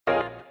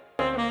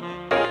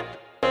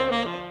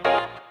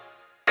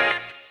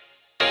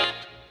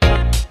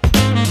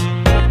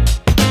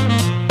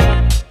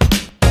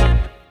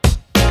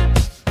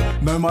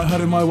No mai,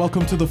 haere mai,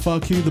 welcome to The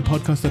Whākī, the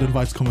podcast that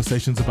invites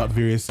conversations about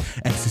various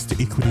access to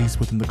equities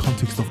within the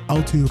context of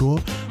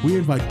Aotearoa. We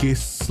invite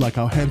guests like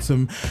our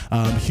handsome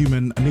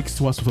human next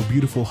to us with a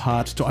beautiful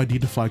heart to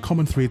identify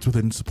common threads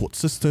within support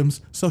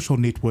systems, social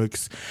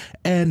networks,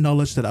 and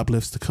knowledge that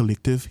uplifts the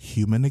collective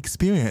human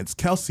experience.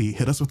 Kelsey,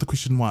 hit us with the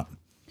question one.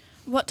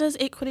 What does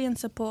equity and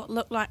support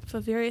look like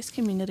for various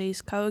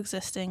communities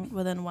coexisting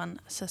within one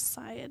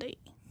society?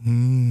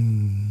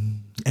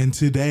 And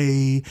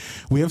today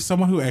we have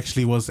someone who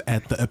actually was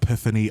at the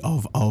epiphany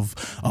of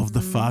the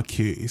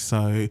Whākī.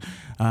 So,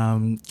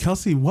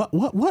 Kelsey, what,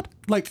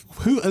 like,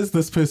 who is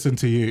this person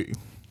to you?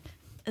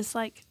 It's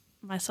like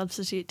my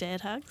substitute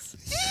dad hugs.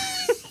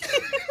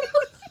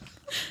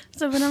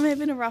 So when I'm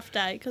having a rough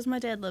day, because my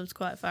dad lives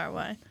quite far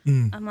away,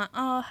 I'm like,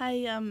 oh,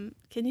 hey,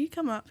 can you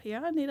come up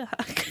here? I need a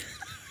hug.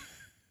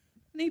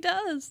 And he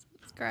does.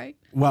 It's great.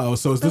 Wow.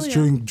 So is this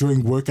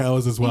during work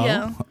hours as well?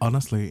 Yeah.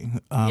 Honestly.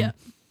 Yeah.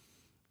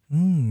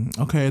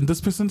 Okay. And this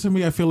person, to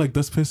me, I feel like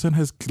this person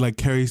has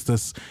carries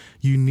this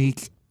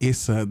unique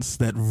essence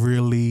that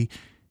really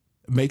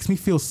makes me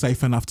feel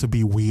safe enough to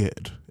be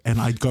weird. And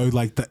I go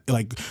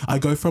I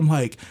go from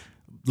my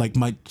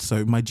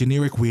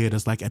generic weird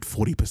is like at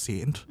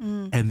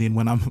 40%. And then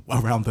when I'm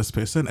around this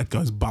person, it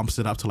bumps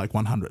it up to like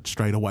 100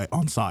 straight away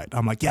on site.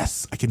 I'm like,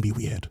 yes, I can be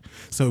weird.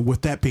 So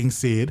with that being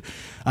said,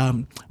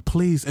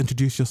 please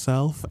introduce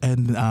yourself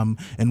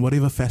and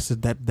whatever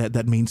facet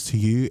that means to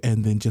you,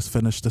 and then just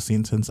finish the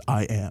sentence,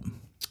 I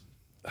am.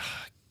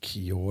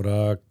 Kia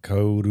ora,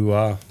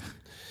 kaurua.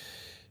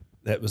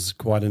 That was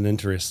quite an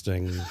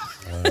interesting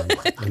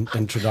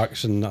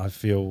introduction. I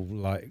feel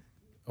like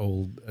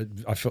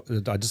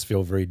I just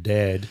feel very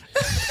dad.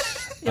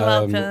 You're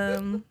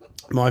welcome.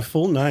 My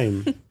full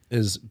name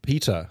is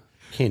Peter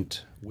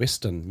Kent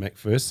Weston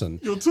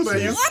McPherson. You're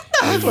today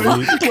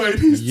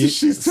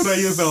she's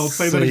today years old.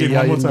 Say that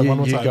again one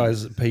more time. You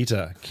guys,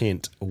 Peter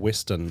Kent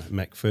Weston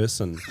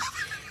McPherson.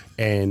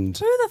 And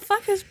Who the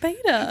fuck is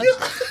Peter?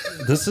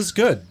 this is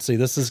good. See,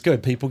 this is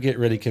good. People get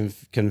really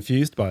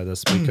confused by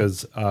this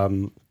because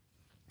I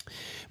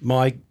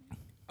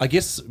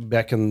guess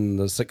back in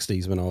the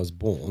 60s when I was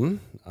born,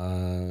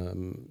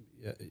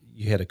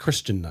 you had a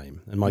Christian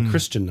name, and my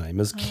Christian name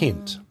is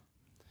Kent.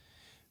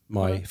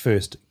 My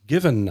first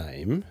given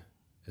name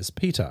is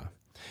Peter,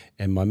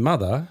 and my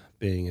mother,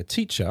 being a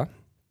teacher,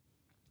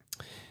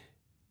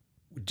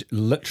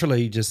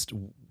 literally just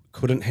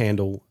couldn't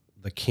handle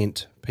the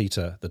Kent,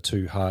 Peter, the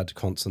two hard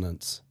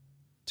consonants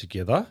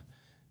together,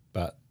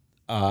 but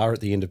R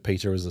at the end of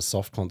Peter is a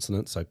soft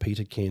consonant, so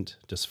Peter Kent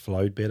just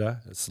flowed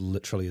better. It's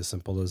literally as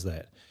simple as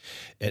that.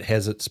 It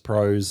has its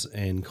pros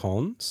and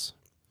cons.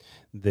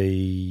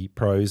 The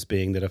pros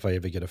being that if I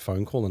ever get a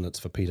phone call and it's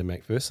for Peter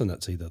McPherson,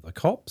 it's either the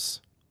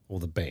cops or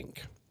the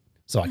bank.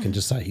 So I can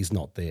just say he's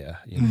not there,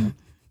 you know.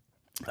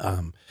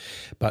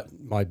 But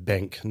my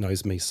bank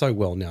knows me so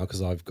well now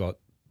because I've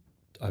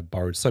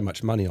borrowed so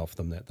much money off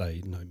them that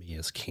they know me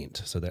as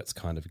Kent. So that's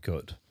kind of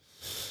good.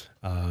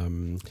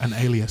 An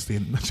alias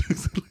then.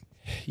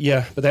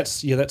 Yeah, but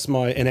that's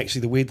my, and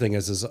actually the weird thing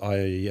is I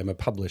am a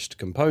published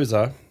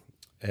composer.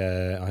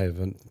 I have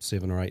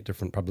 7 or 8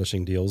 different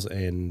publishing deals,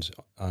 and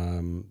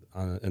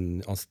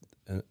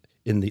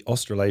in the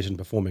Australasian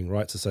Performing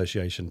Rights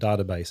Association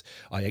database,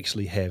 I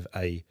actually have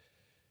a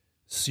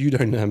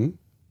pseudonym,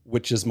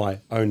 which is my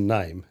own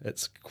name.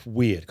 It's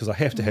weird because I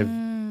have to have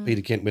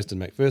Peter Kent Weston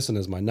McPherson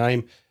as my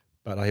name,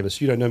 but I have a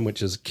pseudonym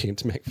which is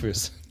Kent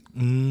McPherson.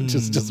 Which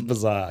is just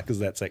bizarre because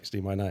that's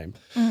actually my name.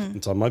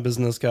 It's on my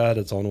business card.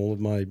 It's on all of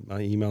my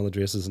email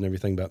addresses and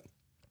everything. But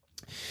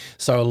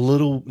so a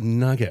little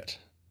nugget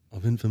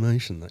of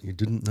information that you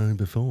didn't know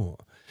before.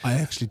 I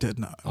actually did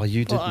know. Oh,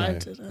 you did know. I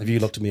didn't. Have you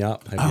looked me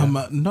up? Have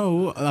you?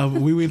 No,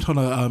 we went on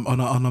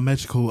a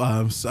magical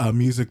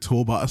music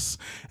tour bus,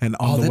 and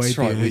on the way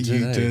there,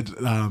 you did.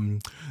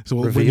 So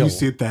when Reveal. you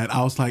said that,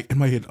 I was like, in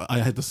my head, I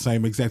had the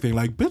same exact thing.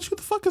 Like, bitch, who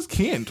the fuck is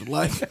Kent?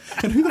 Like,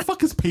 and who the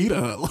fuck is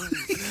Peter?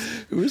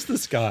 Who is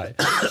this guy?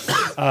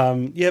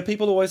 Yeah,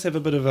 people always have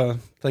a bit of a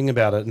thing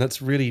about it, and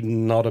it's really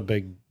not a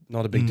big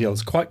deal.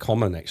 It's quite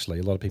common, actually.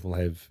 A lot of people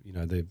have,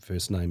 their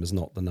first name is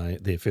not the name,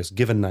 their first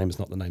given name is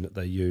not the name that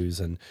they use,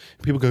 and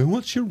people go,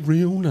 "What's your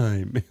real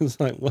name?" It's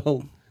like,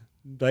 well,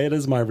 that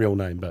is my real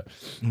name, but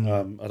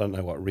I don't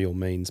know what real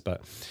means.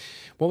 But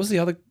what was the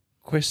other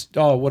question?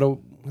 Oh, what other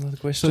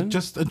question? So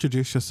just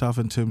introduce yourself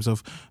in terms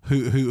of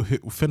who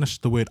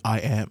finished the word I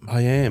am.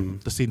 I am.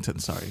 The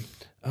sentence, sorry.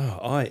 Oh,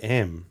 I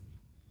am.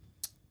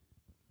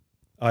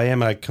 I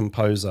am a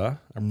composer,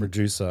 a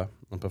producer,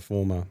 a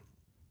performer,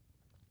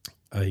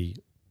 a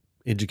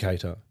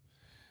educator,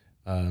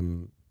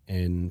 and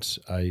a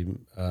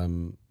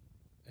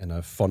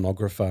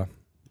phonographer,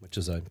 which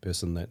is a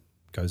person that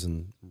goes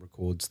and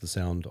records the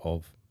sound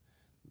of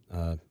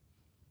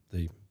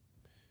the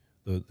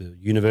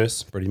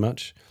universe, pretty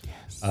much.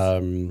 Yes.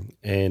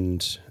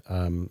 And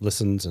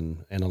listens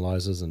and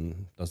analyzes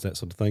and does that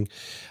sort of thing.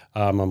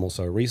 I'm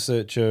also a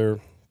researcher.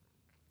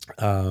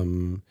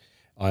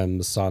 I am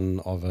the son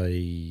of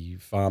a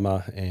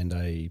farmer and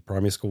a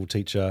primary school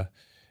teacher.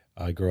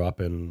 I grew up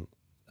in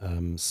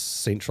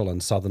central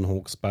and southern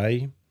Hawke's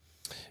Bay.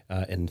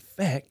 In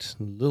fact,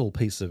 little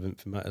piece of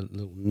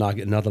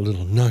another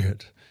little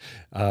nugget.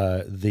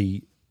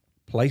 The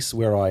place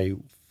where I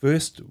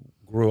first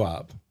grew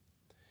up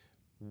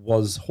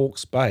was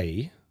Hawke's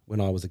Bay when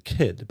I was a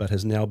kid, but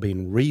has now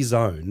been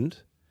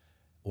rezoned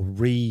or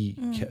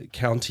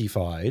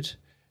countified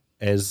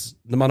as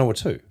the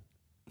Manawatu.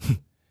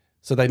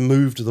 So they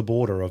moved the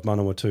border of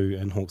Manawatu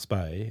and Hawke's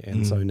Bay,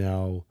 and so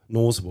now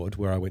Norsewood,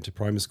 where I went to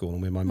primary school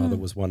and where my mother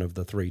was one of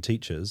the 3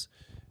 teachers,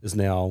 is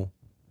now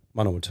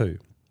Manawatu.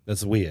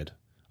 That's weird.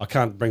 I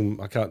don't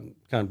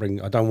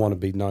want to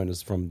be known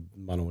as from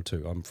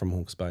Manawatu. I'm from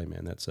Hawke's Bay,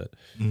 man. That's it.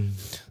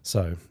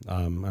 So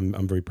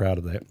I'm very proud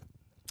of that.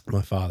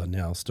 My father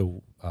now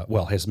still,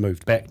 has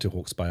moved back to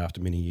Hawke's Bay after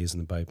many years in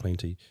the Bay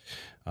Plenty,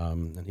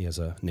 and he has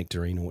a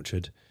nectarine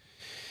orchard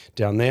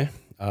down there.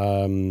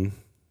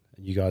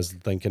 You guys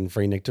thinking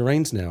free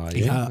nectarines now, are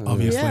you? Yeah,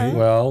 obviously. Yeah.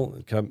 Well,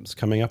 it's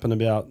coming up in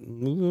about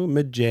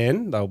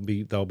mid-Jan. They'll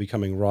be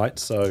coming right.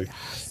 So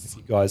if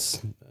you guys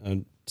are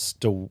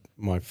still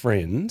my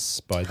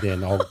friends by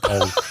then,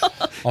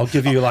 I'll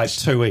give you like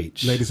 2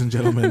 each. Ladies and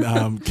gentlemen,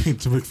 Kent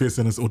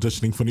McPherson is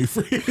auditioning for new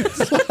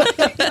friends.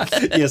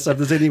 Yes, if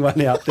there's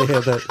anyone out there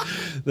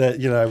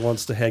that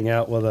wants to hang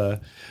out with a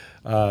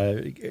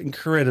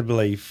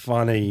incredibly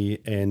funny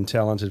and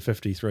talented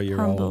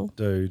 53-year-old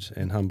dude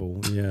and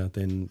humble,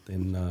 then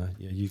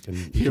you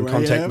can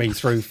contact me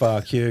through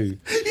FARQ.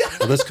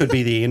 Well, this could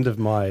be the end of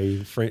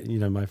my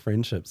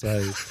friendship. So,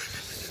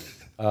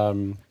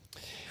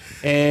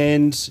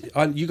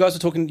 you guys are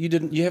talking.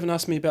 You haven't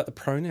asked me about the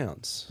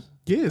pronouns.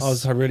 Yes, I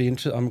was really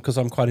interested because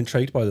I'm quite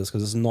intrigued by this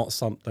because it's not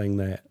something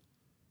that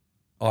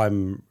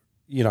I'm.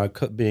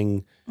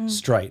 Being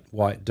straight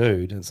white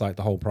dude, it's like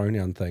the whole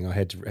pronoun thing. I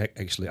had to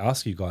actually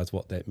ask you guys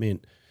what that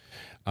meant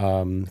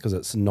because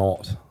it's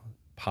not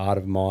part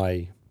of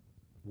my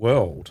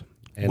world.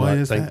 And why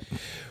is that?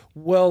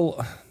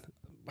 Well,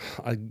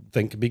 I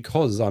think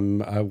because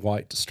I'm a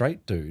white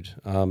straight dude,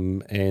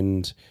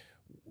 and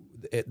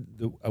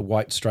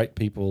white straight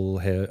people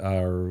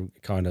are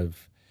kind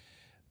of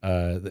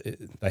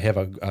they have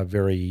a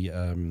very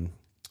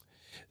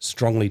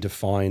strongly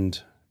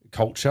defined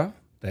culture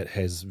that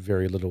has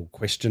very little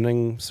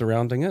questioning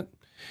surrounding it,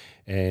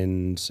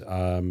 and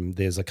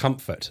there's a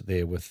comfort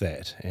there with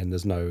that, and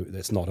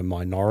that's not a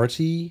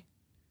minority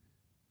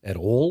at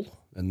all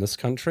in this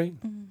country.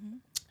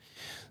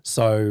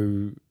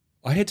 So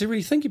I had to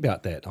really think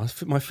about that.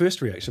 My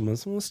first reaction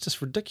was, well, it's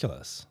just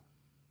ridiculous.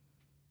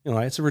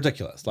 It's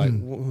ridiculous. Like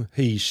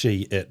he,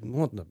 she, it,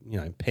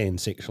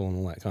 pansexual and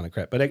all that kind of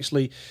crap. But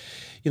actually,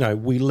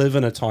 we live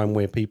in a time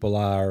where people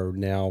are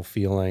now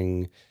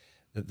feeling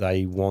that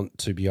they want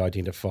to be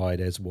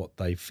identified as what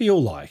they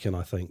feel like, and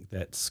I think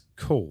that's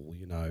cool,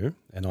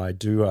 and I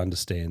do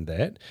understand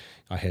that.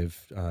 I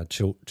have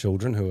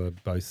children who are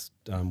both,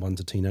 one's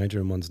a teenager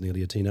and one's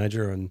nearly a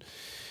teenager, and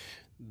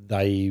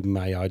they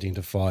may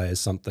identify as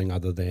something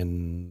other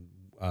than,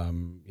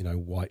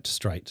 white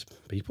straight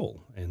people,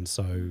 and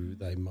so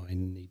they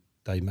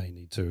may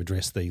need to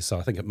address these. So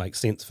I think it makes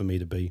sense for me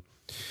to be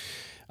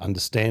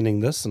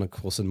understanding this, and of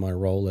course in my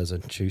role as a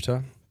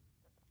tutor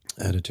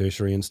at a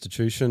tertiary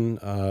institution,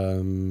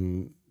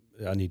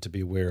 I need to be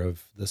aware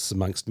of this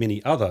amongst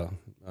many other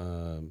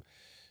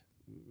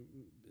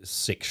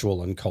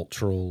sexual and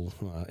cultural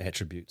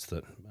attributes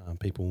that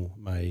people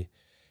may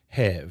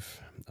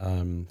have.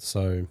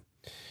 So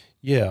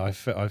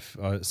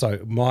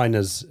mine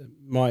is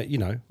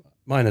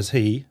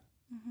he,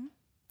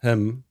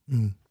 him.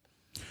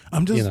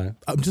 I'm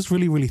just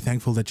really, really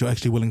thankful that you're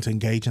actually willing to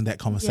engage in that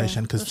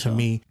conversation, because to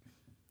me,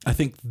 I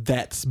think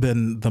that's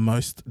been the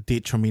most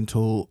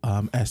detrimental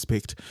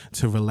aspect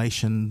to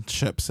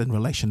relationships and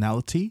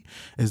relationality,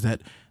 is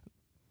that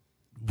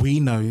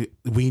we know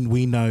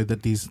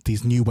that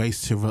these new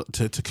ways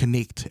to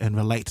connect and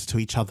relate to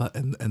each other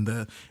in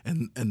the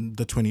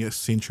 20th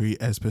century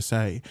as per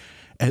se,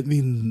 and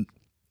then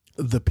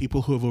the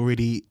people who have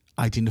already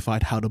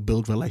identified how to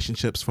build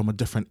relationships from a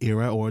different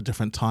era or a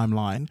different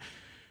timeline,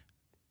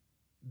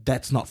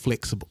 that's not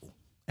flexible.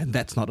 And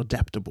that's not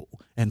adaptable.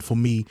 And for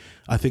me,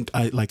 I think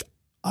I'd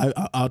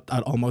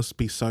almost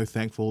be so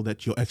thankful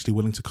that you're actually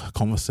willing to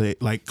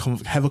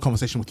have a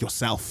conversation with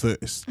yourself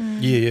first.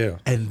 Yeah.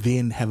 And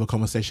then have a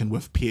conversation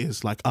with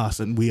peers like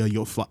us. And we are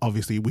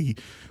obviously we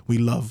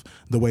love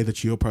the way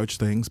that you approach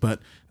things,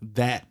 but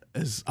that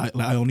is,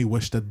 I only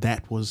wish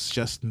that was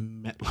just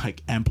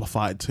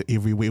amplified to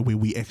everywhere, where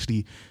we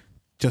actually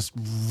just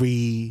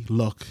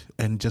re-look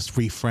and just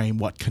reframe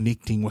what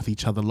connecting with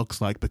each other looks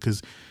like.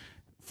 Because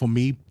for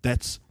me,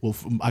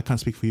 I can't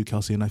speak for you,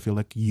 Kelsey, and I feel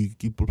like you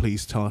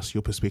please tell us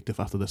your perspective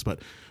after this. But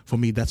for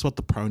me, that's what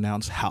the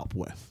pronouns help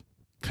with,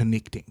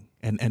 connecting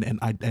and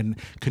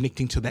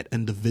connecting to that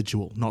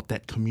individual, not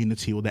that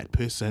community or that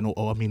person,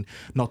 or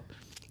not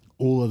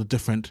all of the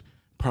different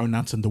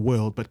pronouns in the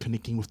world, but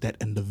connecting with that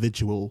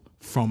individual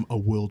from a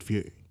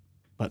worldview.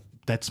 But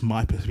that's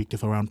my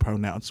perspective around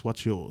pronouns.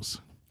 What's yours?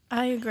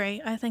 I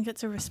agree. I think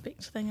it's a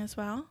respect thing as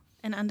well,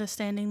 and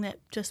understanding that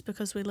just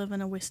because we live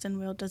in a Western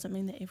world doesn't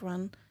mean that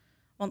everyone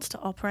wants to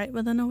operate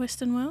within a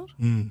Western world,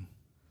 Mm.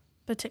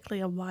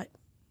 particularly a white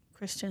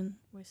Christian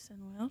Western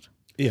world.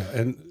 Yeah,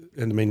 and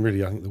I mean,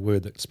 really, I think the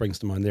word that springs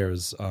to mind there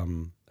is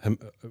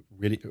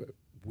really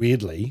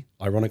weirdly,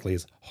 ironically,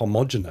 is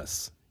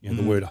homogenous. You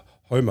know, the word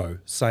homo,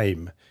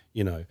 same.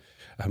 You know,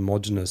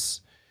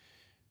 homogenous.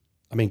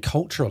 I mean,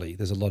 culturally,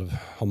 there's a lot of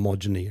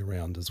homogeny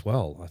around as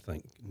well, I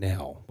think,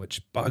 now,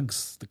 which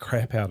bugs the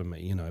crap out of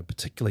me, you know,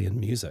 particularly in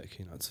music.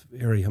 You know, it's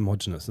very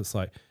homogenous. It's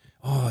like,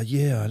 oh,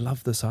 yeah, I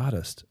love this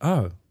artist.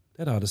 Oh,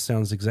 that artist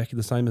sounds exactly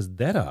the same as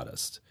that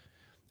artist.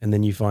 And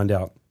then you find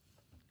out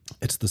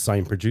it's the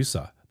same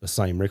producer, the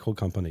same record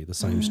company, the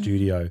same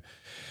studio.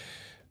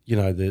 You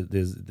know,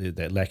 there's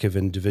that lack of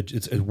individual.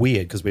 It's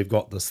weird because we've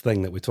got this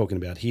thing that we're talking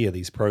about here,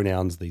 these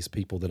pronouns, these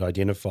people that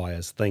identify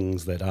as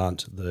things that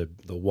aren't the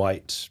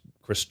white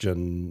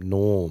Christian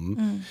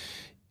norm,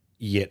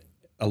 yet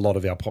a lot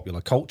of our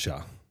popular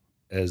culture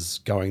is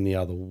going the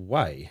other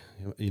way.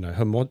 You know,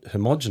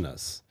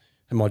 homogenous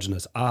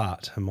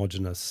art,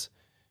 homogenous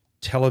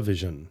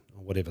television,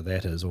 or whatever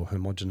that is, or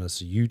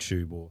homogenous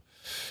YouTube, or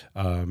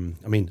I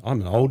mean,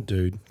 I'm an old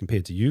dude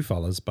compared to you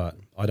fellas, but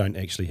I don't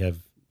actually have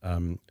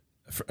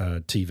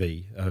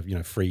TV, you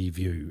know, free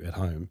view at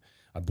home.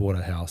 I bought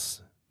a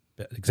house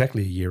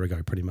exactly a year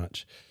ago, pretty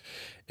much,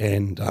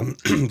 and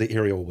the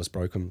aerial was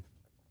broken.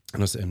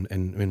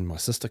 And when my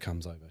sister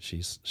comes over,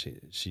 she's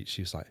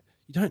like,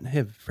 "You don't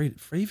have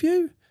free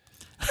view?"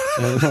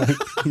 And I'm like,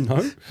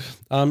 no,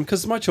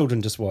 because my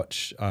children just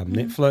watch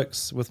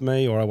Netflix with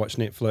me, or I watch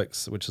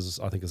Netflix, which is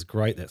I think is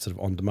great. That sort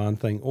of on demand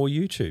thing, or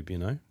YouTube. You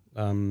know,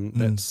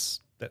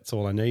 that's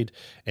all I need.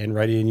 And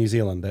Radio New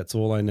Zealand, that's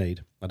all I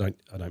need. I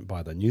don't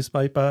buy the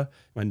newspaper.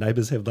 My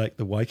neighbours have like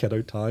the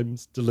Waikato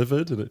Times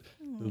delivered, and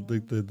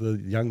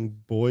the young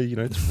boy, you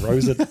know,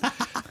 throws it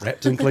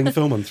wrapped in cling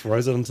film and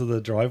throws it into the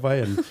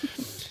driveway, and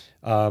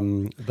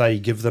they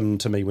give them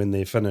to me when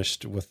they're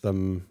finished with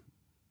them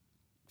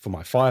for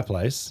my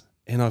fireplace,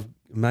 and I'm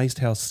amazed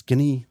how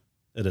skinny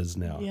it is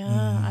now.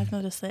 Yeah, I've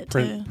noticed that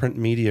too. Print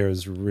media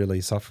is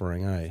really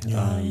suffering,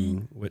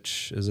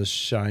 which is a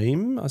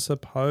shame, I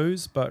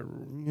suppose, but,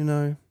 you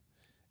know,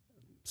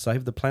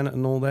 save the planet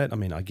and all that. I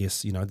mean, I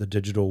guess, you know, the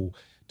digital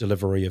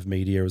delivery of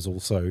media is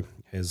also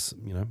has,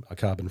 you know, a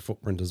carbon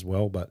footprint as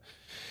well, but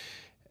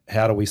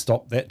how do we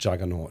stop that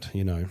juggernaut?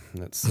 You know,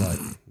 it's like,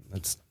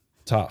 it's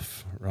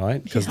tough,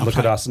 right? Because look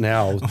at us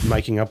now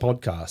making a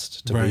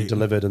podcast to be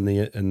delivered in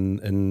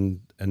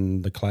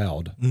the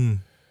cloud.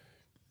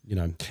 You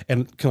know,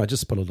 and can I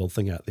just put a little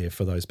thing out there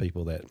for those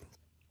people that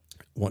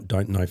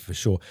don't know for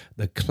sure?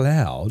 The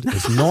cloud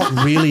is not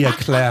really a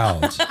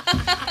cloud.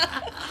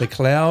 The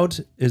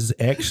cloud is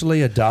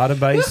actually a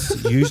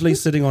database, usually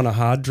sitting on a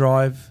hard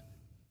drive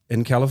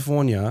in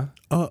California,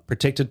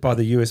 protected by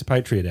the US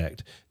Patriot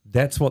Act.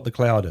 That's what the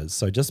cloud is.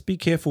 So just be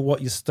careful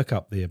what you stick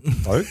up there,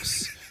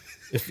 folks.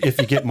 If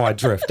you get my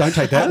drift, don't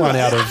take that one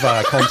out of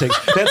context.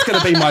 That's going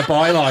to be my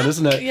byline,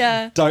 isn't it?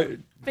 Yeah.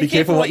 Don't be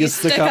careful what you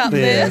stick up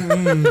there.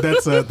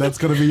 That's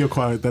going to be your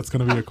quote. That's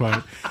going to be your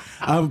quote.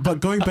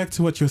 But going back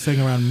to what you were saying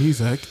around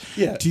music,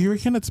 do you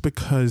reckon it's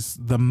because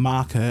the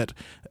market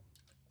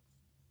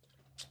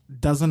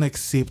doesn't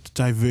accept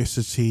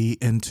diversity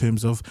in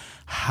terms of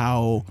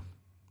how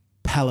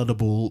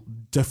palatable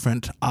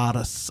different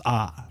artists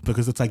are?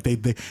 Because it's like they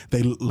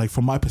like,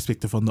 from my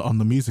perspective on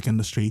the music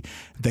industry,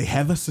 they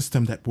have a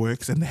system that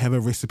works and they have a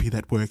recipe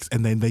that works,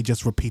 and then they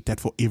just repeat that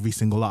for every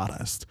single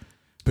artist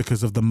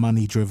because of the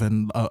money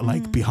driven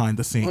like behind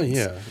the scenes. Oh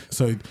yeah.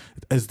 So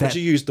is that, but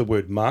you used the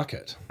word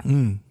market,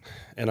 and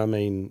I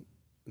mean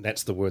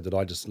that's the word that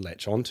I just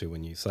latch onto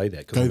when you say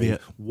that. Because I mean,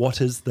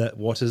 what is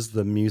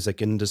the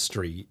music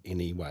industry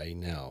anyway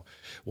now?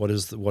 What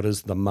is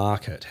the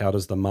market? How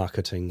does the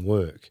marketing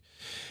work?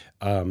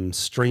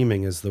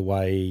 Streaming is the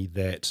way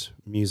that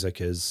music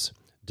is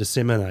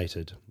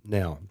disseminated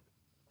now.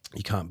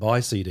 You can't buy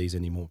CDs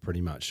anymore,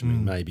 pretty much. I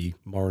mean, maybe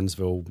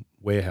Morrinsville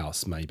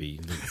Warehouse, maybe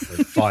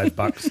for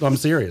 $5. I'm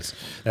serious.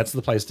 That's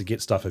the place to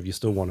get stuff if you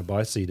still want to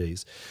buy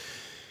CDs.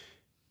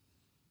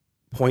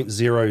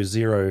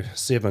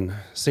 0.007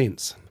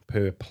 cents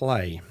per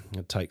play.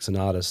 It takes an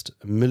artist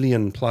 1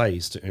 million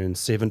plays to earn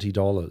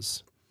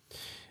 $70.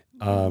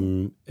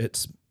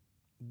 It's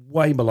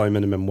way below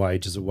minimum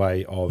wage as a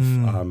way of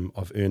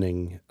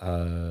earning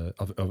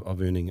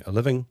earning a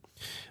living,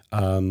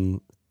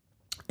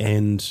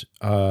 and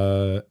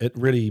it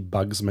really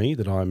bugs me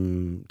that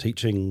I'm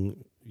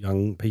teaching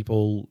young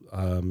people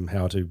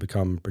how to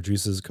become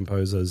producers,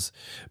 composers,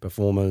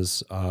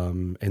 performers,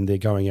 and they're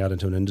going out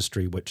into an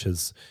industry which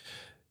is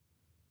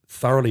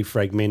thoroughly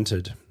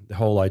fragmented. The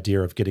whole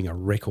idea of getting a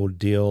record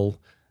deal,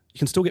 you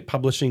can still get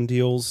publishing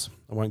deals.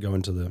 I won't go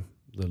into the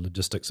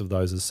logistics of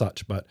those as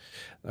such, but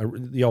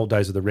the old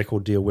days of the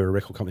record deal where a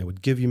record company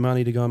would give you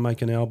money to go and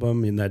make an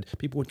album, and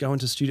people would go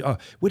into studio, oh,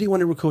 where do you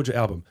want to record your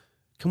album?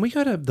 Can we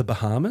go to the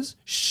Bahamas?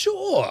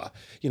 Sure.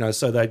 You know,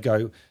 so they'd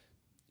go,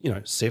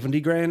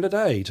 $70 grand a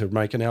day to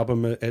make an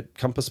album at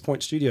Compass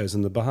Point Studios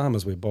in the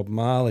Bahamas, where Bob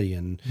Marley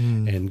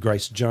and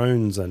Grace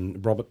Jones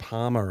and Robert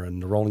Palmer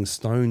and the Rolling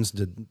Stones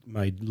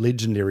made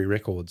legendary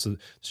records. The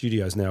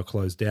studio's now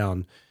closed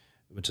down,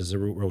 which is a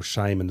real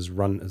shame, and has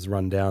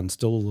run down.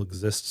 Still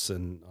exists,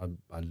 and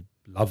I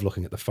love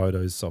looking at the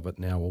photos of it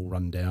now, all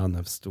run down.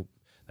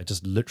 They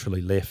just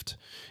literally left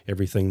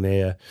everything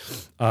there.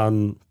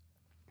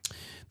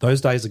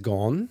 Those days are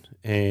gone,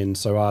 and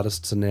so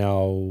artists are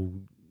now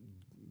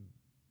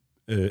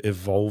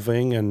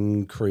evolving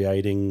and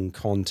creating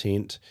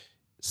content,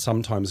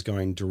 sometimes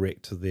going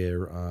direct to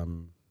their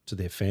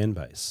fan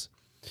base,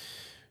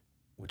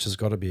 which has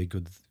got to be a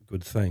good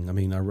thing. I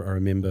mean, I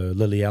remember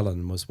Lily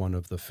Allen was one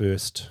of the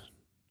first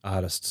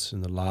artists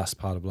in the last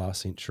part of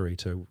last century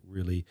to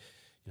really,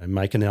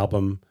 make an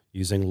album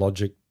using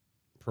Logic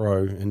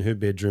Pro in her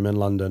bedroom in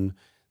London,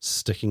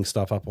 sticking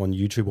stuff up on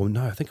YouTube, or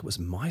no, I think it was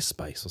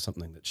MySpace or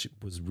something that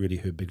was really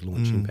her big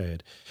launching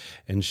pad.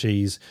 And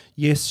she was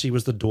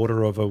the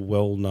daughter of a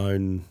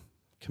well-known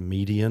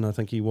comedian, I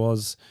think he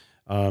was,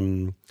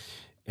 and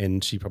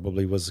she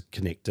probably was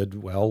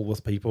connected well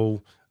with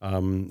people.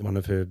 One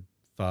of her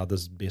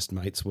father's best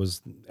mates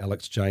was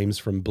Alex James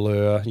from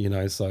Blur,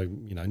 so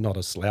not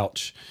a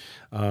slouch.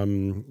 I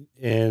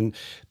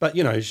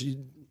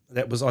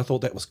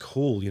thought that was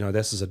cool.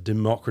 This is a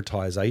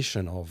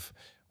democratization of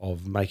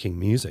making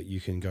music.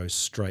 You can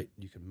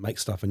make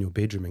stuff in your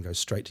bedroom and go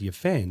straight to your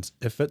fans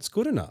if it's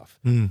good enough.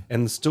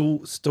 And still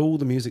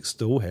the music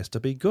still has to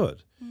be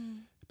good.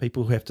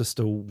 People have to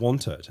still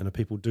want it, and if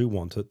people do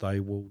want it, they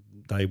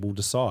will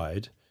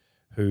decide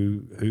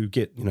who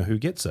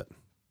gets it.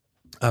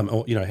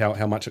 Or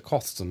how much it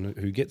costs and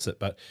who gets it.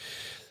 But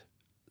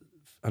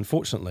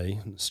unfortunately,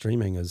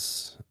 streaming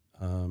is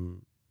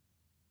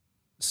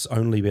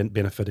only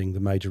benefiting the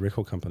major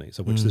record companies,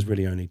 of which there's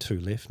really only two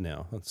left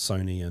now. It's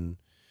Sony and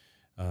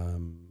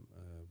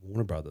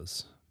Warner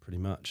Brothers, pretty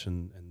much,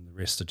 and the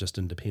rest are just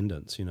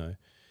independents.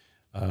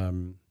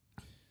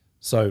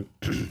 So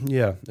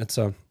yeah, it's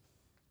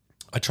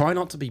I try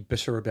not to be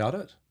bitter about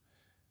it.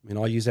 I mean,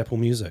 I use Apple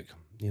Music,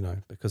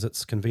 because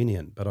it's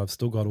convenient, but I've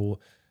still got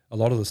a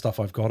lot of the stuff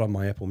I've got on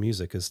my Apple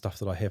Music is stuff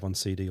that I have on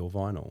CD or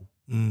vinyl.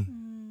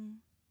 And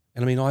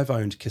I mean, I've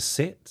owned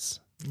cassettes,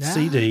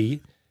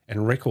 CD,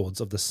 and records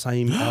of the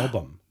same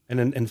album. And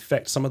in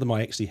fact, some of them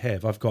I actually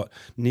have. I've got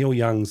Neil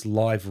Young's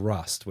Live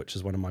Rust, which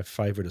is one of my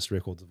favouriteest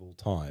records of all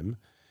time,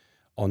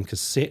 on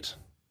cassette,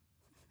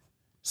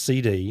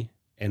 CD,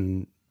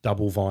 and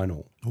double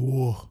vinyl.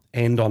 Ooh.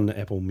 And on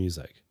Apple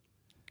Music.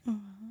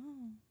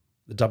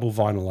 The double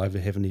vinyl, I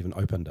haven't even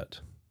opened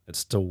it. It's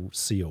still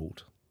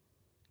sealed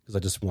because I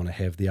just want to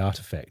have the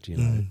artifact,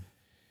 And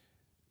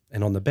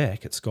on the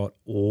back, it's got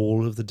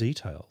all of the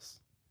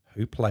details.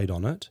 Who played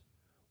on it,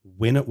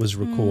 when it was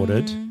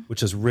recorded,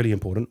 which is really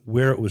important,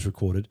 where it was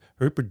recorded,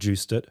 who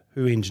produced it,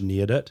 who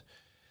engineered it.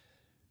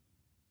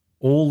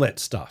 All that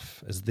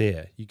stuff is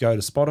there. You go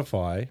to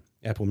Spotify,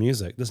 Apple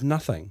Music, there's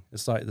nothing.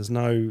 It's like there's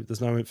no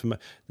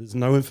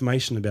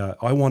information about.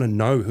 I want to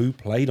know who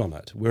played on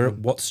it,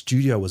 what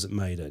studio was it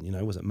made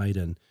in? Was it made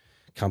in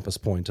Compass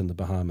Point in the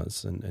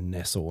Bahamas and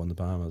Nassau in the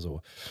Bahamas,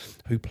 or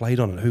who played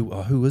on it?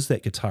 Who is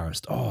that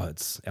guitarist? Oh,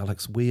 it's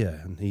Alex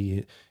Weir, and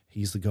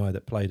he's the guy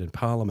that played in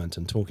Parliament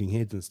and Talking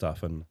Heads and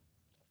stuff. And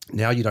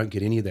now you don't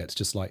get any of that. It's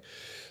just like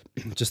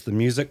just the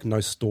music,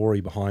 no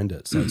story behind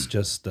it. So it's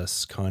just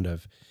this kind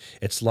of,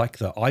 it's like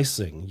the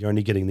icing. You're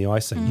only getting the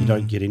icing. You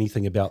don't get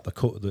anything about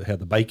how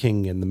the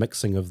baking and the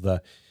mixing of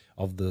the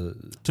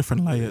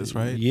different layers,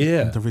 right?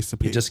 Yeah, the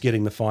recipe. You're just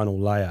getting the final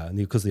layer, and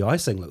because the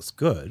icing looks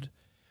good,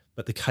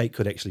 but the cake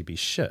could actually be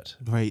shit,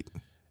 right?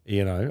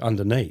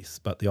 Underneath,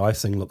 but the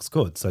icing looks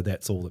good, so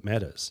that's all that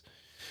matters.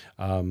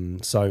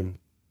 And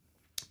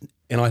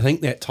I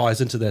think that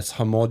ties into this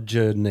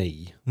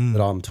homogeny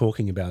that I'm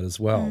talking about as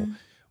well,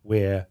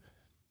 where,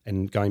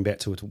 and going back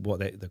to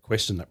the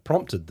question that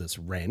prompted this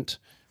rant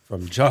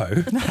from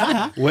Joe,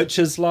 which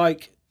is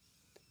like,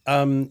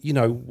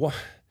 what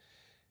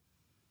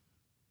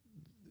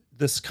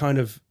this kind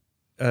of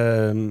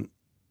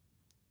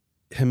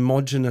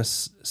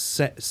homogenous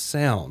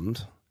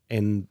sound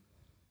and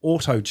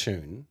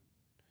auto-tune,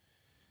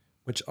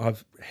 which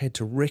I've had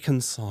to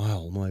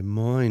reconcile my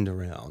mind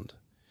around,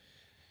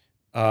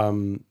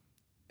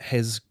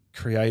 has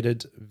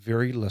created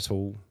very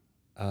little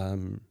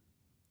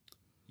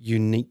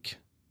unique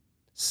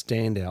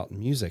standout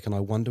music, and I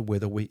wonder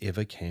whether we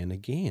ever can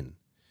again.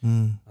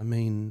 I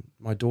mean,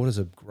 my daughter's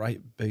a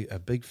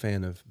big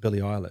fan of Billie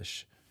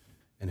Eilish,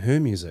 and her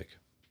music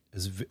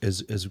is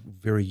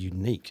very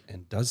unique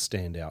and does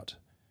stand out.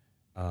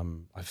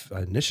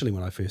 Initially,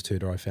 when I first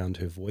heard her, I found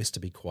her voice to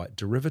be quite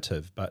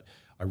derivative, but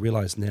I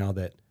realise now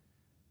that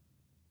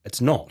it's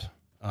not.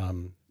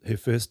 Her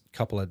first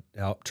couple of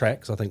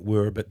tracks, I think,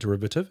 were a bit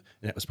derivative,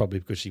 and that was probably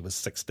because she was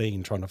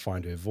 16 trying to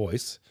find her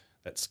voice.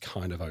 That's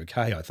kind of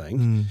okay, I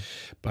think.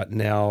 But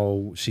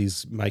now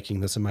she's making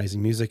this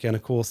amazing music, and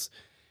of course,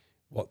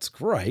 what's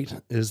great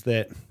is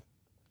that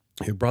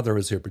her brother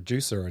is her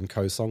producer and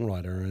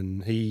co-songwriter,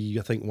 and he,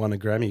 I think, won a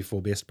Grammy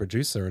for Best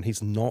Producer, and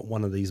he's not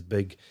one of these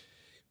big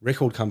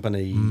record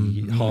company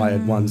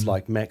hired ones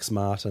like Max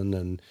Martin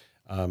and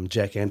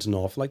Jack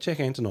Antonoff. Like Jack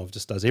Antonoff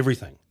just does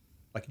everything,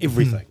 like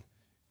everything.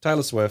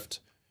 Taylor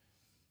Swift,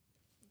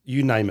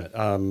 you name it.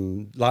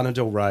 Lana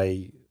Del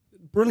Rey,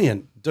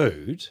 brilliant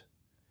dude,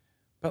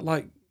 but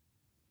like,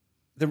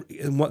 this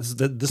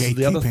is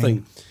the other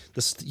thing.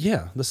 This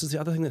is the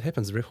other thing that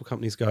happens. The record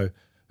companies go,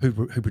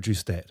 who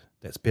produced that?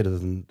 That's better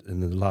than in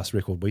the last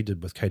record we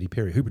did with Katy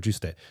Perry. Who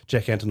produced that?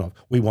 Jack Antonoff.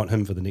 We want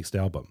him for the next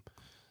album.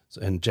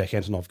 So, and Jack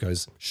Antonoff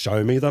goes,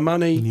 show me the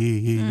money.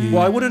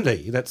 Why wouldn't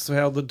he? That's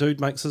how the dude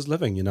makes his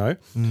living, you know?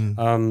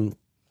 And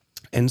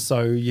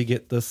so you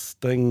get this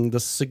thing,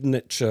 this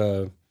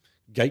signature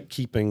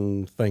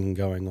gatekeeping thing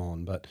going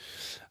on. But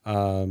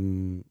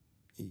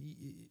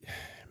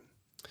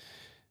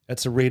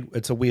it's a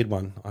weird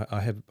one. I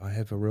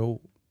have a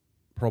real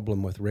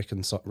problem with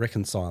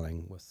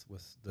reconciling with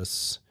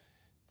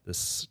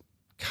this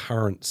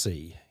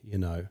currency, you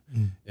know,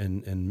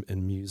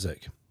 in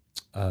music.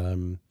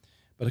 But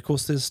of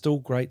course, there's still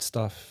great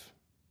stuff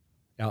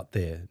out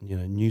there, you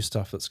know, new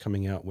stuff that's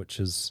coming out, which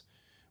is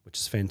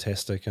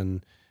fantastic.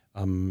 And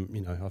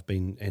you know, I've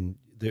been, and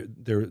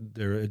there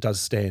it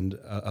does stand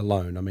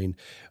alone. I mean,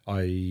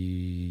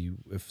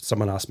 if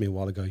someone asked me a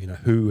while ago, you know,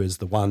 who is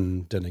the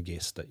one dinner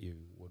guest that you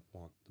would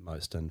want the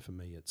most, and for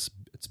me, it's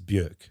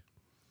Björk,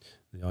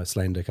 the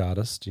Icelandic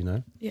artist. You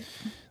know,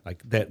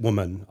 like that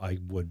woman, I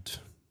would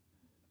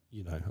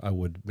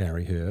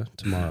marry her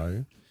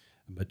tomorrow.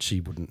 But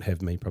she wouldn't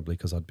have me probably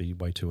because I'd be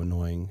way too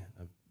annoying,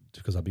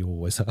 because I'd be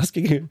always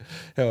asking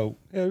her, how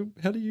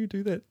do you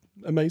do that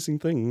amazing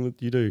thing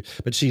that you do?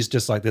 But she's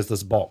just like, there's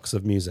this box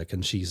of music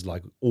and she's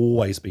like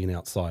always been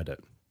outside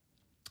it.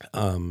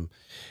 And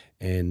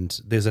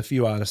there's a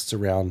few artists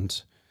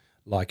around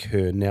like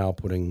her now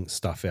putting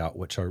stuff out,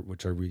 which I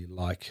really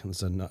like.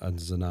 There's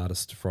an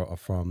artist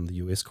from the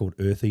US called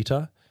Earth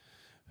Eater,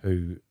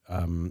 who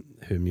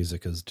her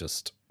music is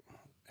just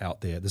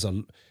out there.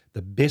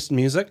 The best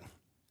music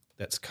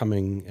that's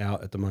coming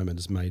out at the moment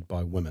is made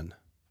by women,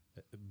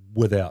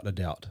 without a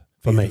doubt.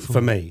 For me.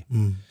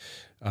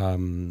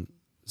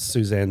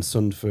 Suzanne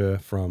Sundfør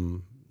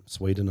from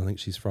Sweden, I think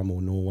she's from,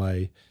 or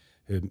Norway.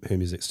 Her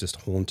music's just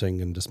haunting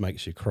and just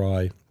makes you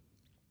cry.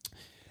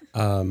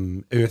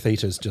 Earth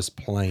Eater's just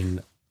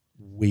plain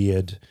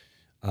weird.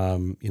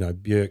 You know,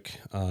 Björk,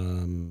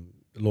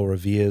 Laura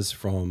Viers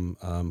from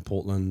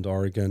Portland,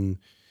 Oregon.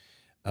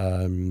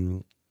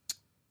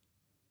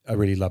 I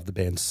really love the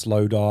band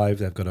Slowdive.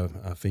 They've got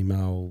a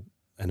female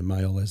and a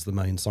male as the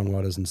main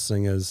songwriters and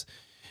singers.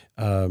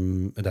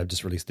 And they've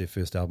just released their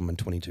first album in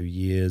 22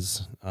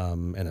 years.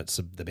 And it's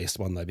the best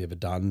one they've ever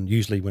done.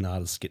 Usually when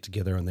artists get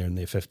together and they're in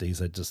their 50s,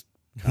 they're just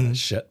kind of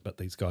shit, but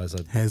these guys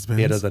are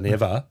better than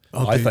ever,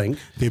 I think.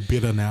 They're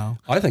better now.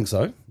 I think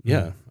so,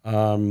 yeah.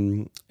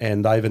 And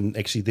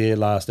actually their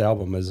last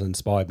album has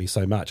inspired me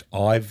so much.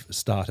 I've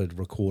started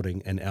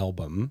recording an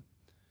album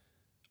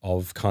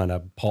of kind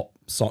of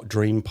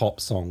dream pop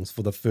songs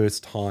for the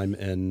first time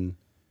in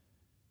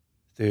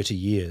 30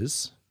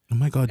 years. Oh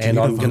my God! And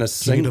I'm going to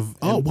sing.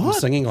 what?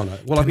 Singing on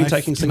it. Well, I've been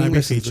taking singing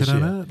lessons this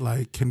year. On it?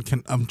 Like,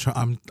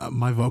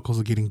 my vocals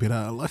are getting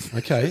better. Like,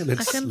 okay, I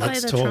can play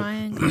the talk.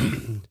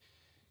 triangle.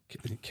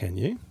 Can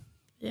you?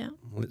 Yeah.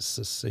 Let's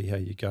just see how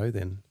you go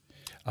then.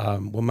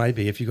 Well,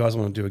 maybe if you guys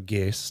want to do a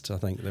guest, I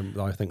think we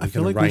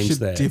can arrange we should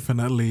that.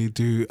 Definitely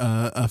do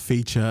a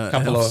feature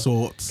of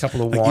sorts.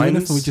 Couple of like, wines.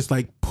 Even if we just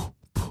like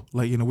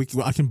you know,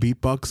 I can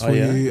beatbox for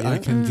you. Yeah. I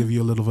can give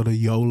you a little bit of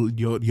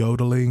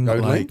yodeling.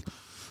 Like,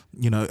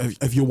 you know,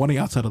 if you're wanting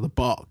outside of the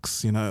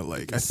box, you know,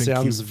 like, I think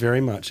sounds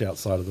very much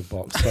outside of the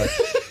box. But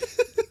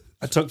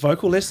I took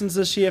vocal lessons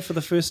this year for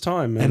the first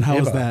time. And how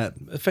was that?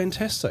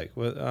 Fantastic.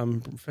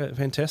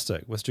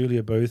 Fantastic with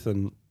Julia Booth,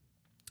 and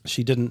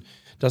she doesn't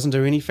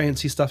do any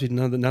fancy stuff.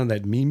 None of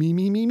that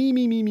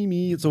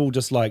me. It's all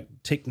just like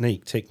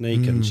technique,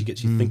 and she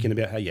gets you thinking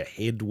about how your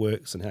head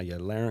works and how your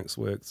larynx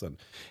works and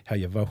how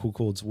your vocal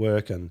cords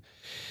work, and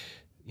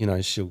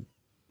she'll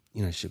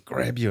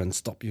grab you and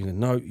stop you and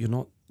no, you're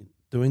not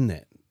doing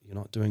that. You're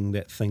not doing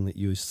that thing that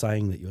you're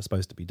saying that you're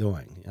supposed to be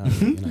doing.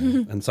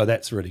 And so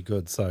that's really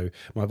good. So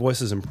my voice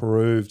has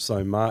improved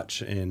so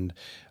much, and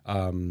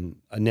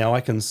now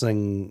I can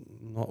sing,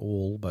 not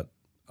all, but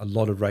a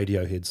lot of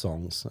Radiohead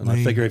songs. And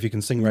I figure if you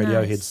can sing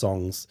Radiohead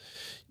songs,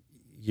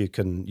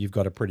 you've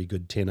got a pretty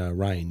good tenor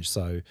range.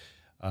 So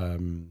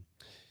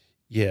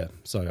yeah.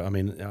 So I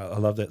mean, I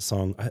love that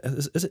song.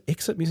 Is it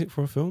exit music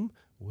for a film?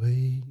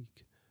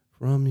 Wake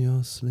from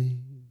your sleep.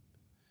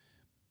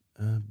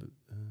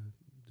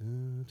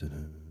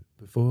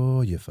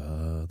 Before your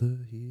father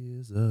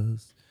hears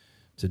us,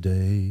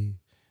 today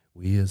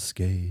we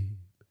escape.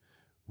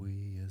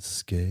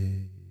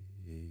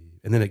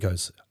 And then it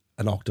goes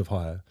an octave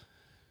higher.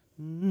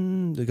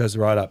 It goes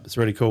right up. It's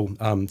really cool.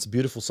 It's a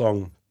beautiful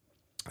song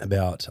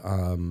about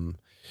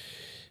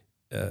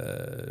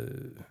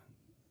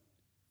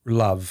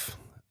love,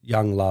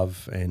 young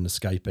love, and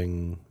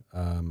escaping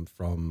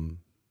from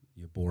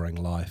your boring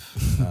life.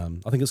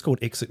 I think it's called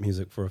Exit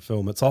Music for a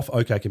Film. It's off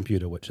OK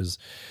Computer, which is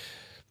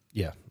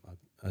an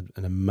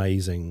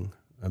amazing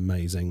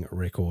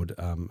record.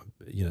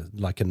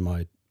 Like in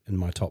my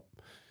top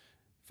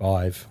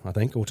 5, I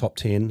think, or top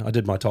 10. I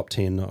did my top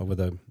 10 with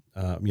a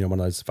one of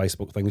those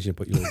Facebook things. You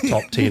put your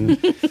top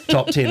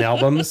 10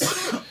 albums.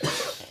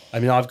 I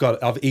mean,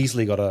 I've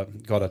easily got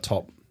a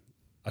top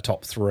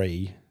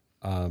 3.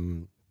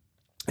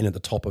 And at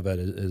the top of it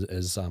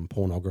is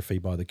Pornography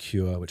by The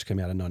Cure, which came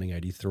out in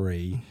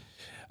 1983.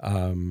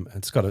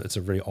 It's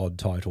a very odd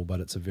title, but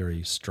it's a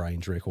very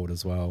strange record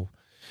as well.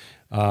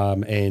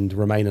 And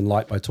Remain in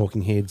Light by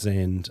Talking Heads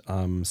and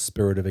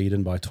Spirit of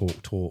Eden by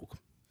Talk Talk.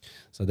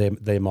 So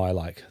they're my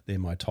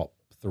top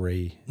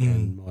 3.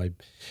 And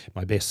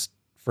my best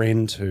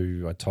friend,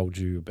 who I told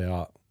you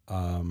about,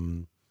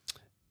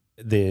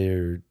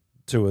 they're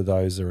 2 of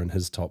those are in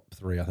his top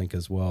 3, I think,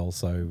 as well.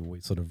 So we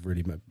sort of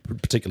really,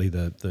 particularly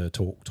the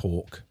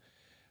Talk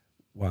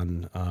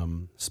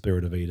one,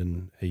 Spirit of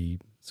Eden, he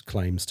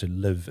claims to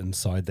live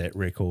inside that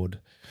record.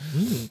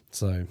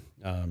 So,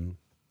 and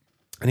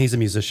he's a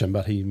musician,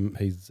 but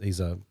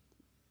he's a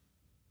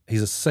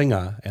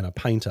singer and a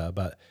painter,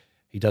 but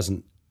he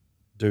doesn't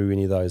do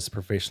any of those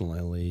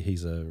professionally.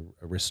 He's a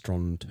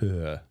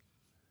restaurateur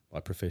by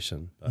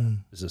profession, but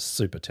he's just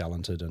super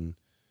talented and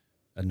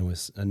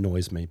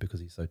annoys me because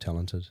he's so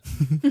talented.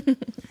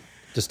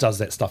 Just does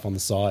that stuff on the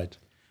side.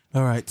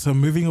 All right, so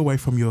moving away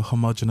from your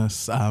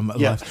homogenous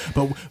life,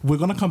 but we're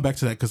going to come back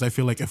to that because I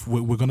feel like if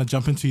we're going to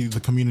jump into the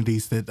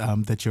communities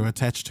that you're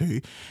attached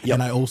to,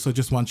 and I also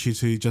just want you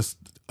to just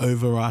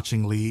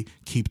overarchingly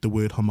keep the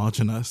word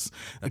homogenous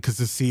because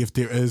to see if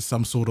there is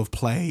some sort of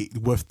play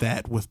with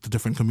the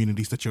different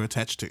communities that you're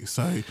attached to.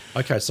 So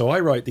okay, so I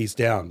wrote these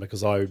down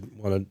because I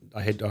wanted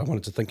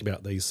to think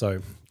about these.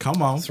 So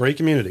come on, 3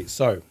 communities.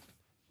 So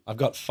I've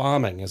got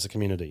farming as a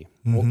community,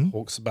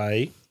 Hawke's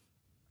Bay,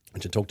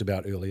 which I talked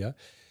about earlier,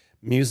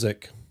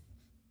 music,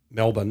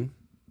 Melbourne,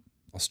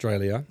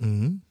 Australia,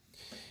 and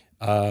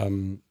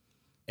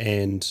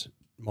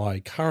my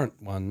current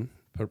one,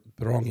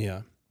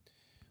 Pirongia,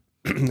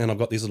 and I've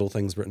got these little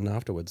things written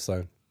afterwards.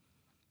 So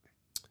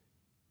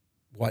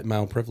white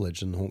male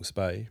privilege in Hawke's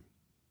Bay.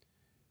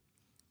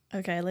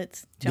 Okay,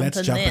 let's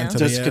jump into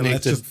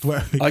Disconnected.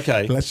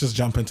 Okay. Let's just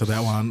jump into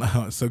that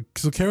one. So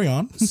carry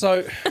on.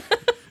 So...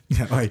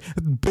 Yeah, right.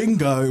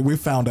 Bingo, we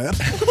found it.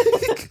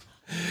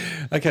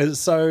 Okay,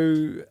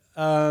 so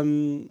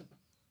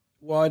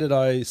why did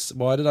I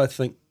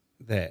think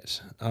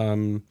that?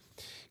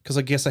 Because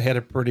I guess I had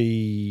a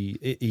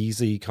pretty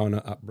easy kind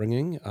of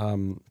upbringing.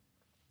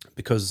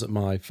 Because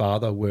my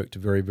father worked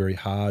very, very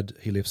hard.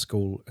 He left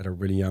school at a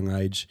really young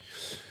age,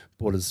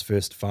 bought his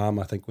first farm,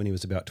 I think, when he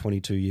was about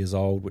 22 years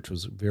old, which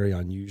was very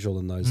unusual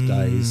in those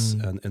days,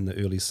 and in the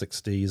early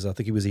 60s. I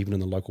think he was even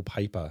in the local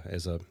paper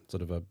as a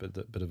sort of a bit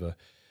of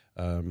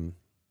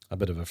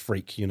a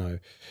freak,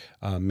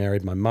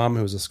 married my mum,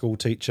 who was a school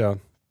teacher,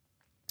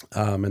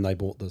 and they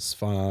bought this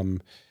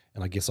farm,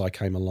 and I guess I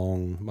came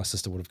along. My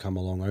sister would have come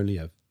along only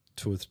a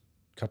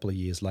couple of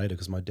years later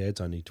because my dad's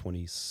only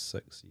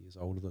 26 years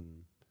older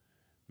than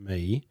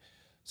me,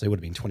 so he would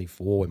have been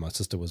 24 when my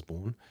sister was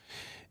born.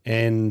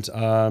 And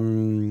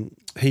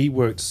he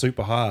worked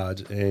super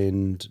hard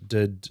and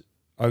did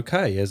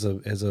okay as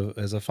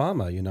a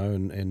farmer,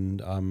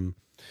 and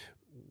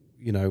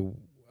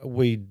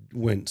we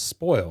weren't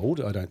spoiled,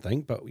 I don't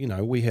think, but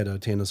we had a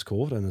tennis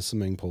court and a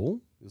swimming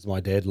pool because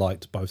my dad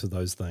liked both of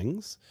those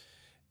things,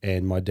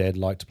 and my dad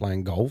liked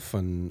playing golf,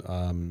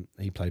 and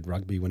he played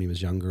rugby when he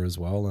was younger as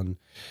well, and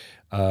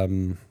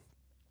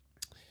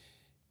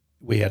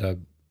we had a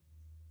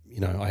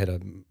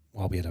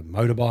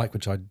motorbike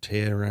which I'd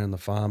tear around the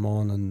farm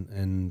on,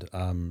 and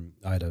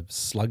I had a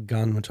slug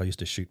gun which I used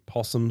to shoot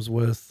possums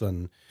with,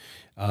 and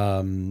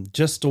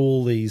just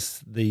all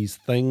these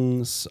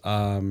things.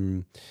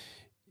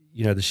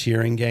 The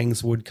shearing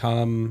gangs would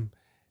come,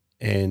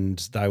 and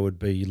they would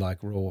be like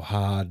real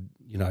hard,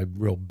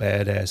 real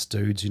badass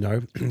dudes.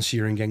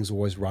 Shearing gangs were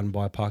always run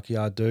by a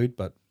Pākehā dude,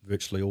 but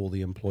virtually all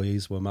the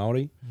employees were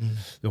Māori.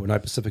 There were no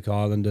Pacific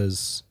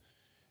Islanders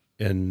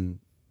in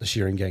the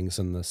shearing gangs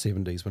in the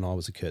 70s when I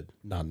was a kid.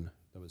 None.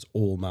 It was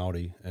all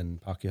Māori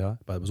and Pākehā,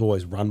 but it was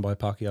always run by a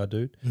Pākehā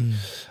dude.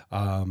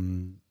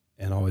 And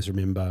I always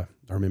remember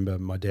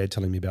my dad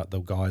telling me about the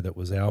guy that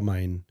was our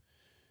main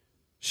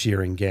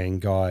shearing gang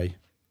guy.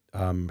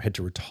 Had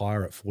to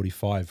retire at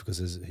 45 because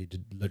he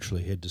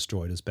literally had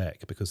destroyed his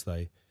back because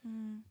they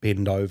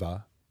bend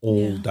over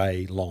all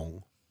day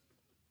long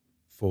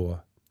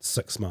for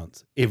 6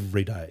 months,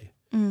 every day.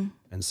 And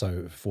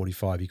so at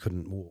 45 he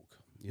couldn't walk,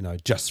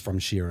 just from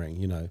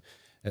shearing,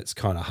 it's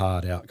kind of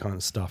hard out kind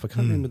of stuff. I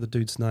can't remember the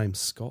dude's name,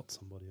 Scott,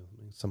 but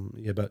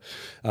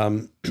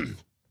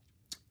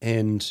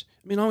and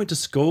I mean, I went to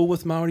school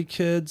with Māori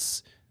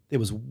kids. There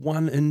was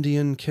one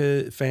Indian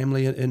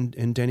family in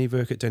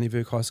Dannyverk at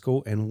Dannyverk High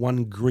School, and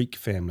one Greek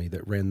family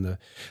that ran the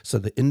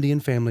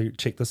Indian family,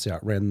 check this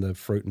out, ran the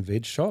fruit and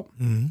veg shop,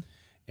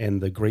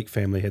 and the Greek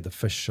family had the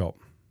fish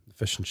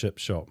and chip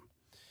shop.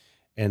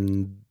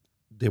 And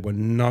there were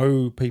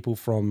no people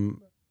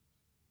from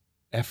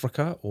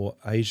Africa or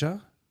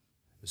Asia.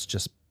 It's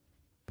just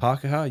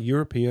Pākehā,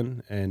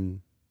 European,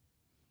 and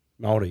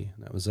Māori.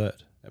 That was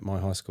it at my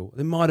high school.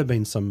 There might have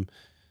been some,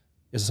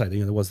 as I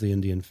say, there was the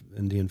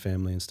Indian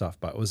family and stuff,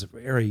 but it was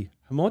very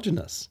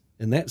homogenous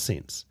in that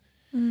sense.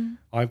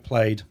 I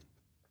played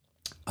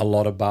a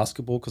lot of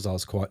basketball because I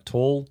was quite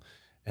tall,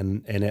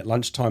 and at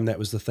lunchtime that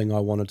was the thing I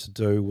wanted to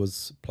do,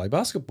 was play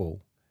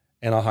basketball.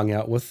 And I hung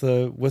out with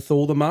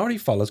all the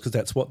Māori fellas because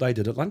that's what they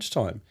did at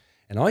lunchtime.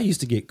 And I used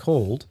to get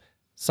called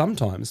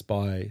sometimes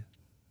by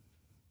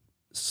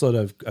sort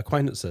of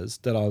acquaintances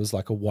that I was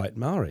like a white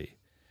Māori.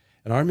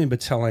 And I remember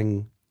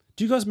telling,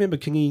 do you guys remember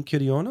Kingi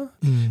Kiriona?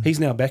 He's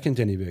now back in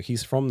Dannevirke.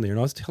 He's from there. And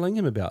I was telling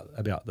him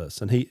about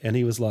this. And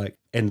he was like,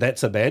 and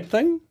that's a bad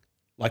thing?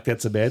 Like,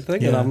 that's a bad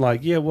thing? Yeah. And I'm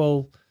like, yeah,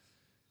 well,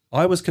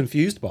 I was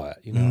confused by it.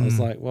 You know, I was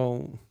like,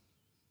 well,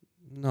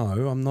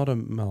 no, I'm not a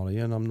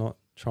Māori and I'm not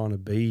trying to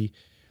be...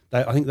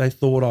 I think they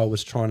thought I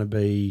was trying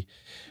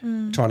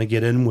to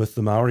get in with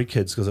the Maori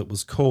kids because it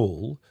was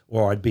cool,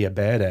 or I'd be a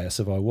badass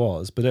if I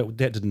was. But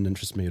that didn't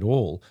interest me at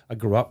all. I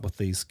grew up with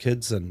these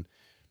kids, and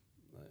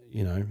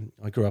you know,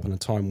 I grew up in a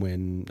time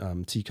when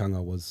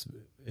tikanga was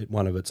at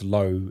one of its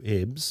low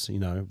ebbs. You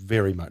know,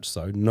 very much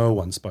so. No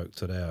one spoke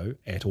te reo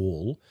at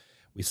all.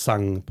 We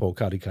sung Po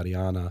Kari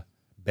Kariana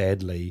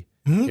badly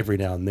every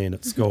now and then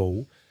at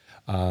school,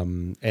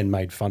 and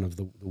made fun of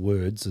the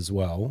words as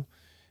well,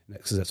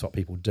 because that's what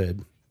people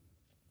did.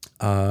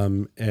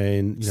 And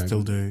you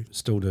know,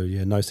 still do,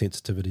 yeah, no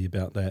sensitivity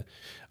about that.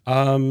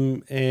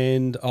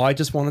 And I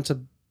just wanted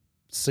to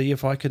see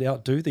if I could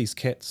outdo these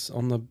cats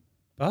on the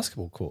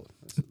basketball court.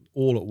 That's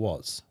all it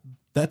was.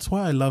 That's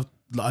why I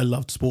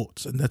loved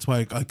sports, and that's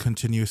why I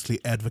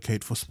continuously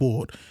advocate for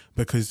sport,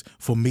 because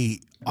for me,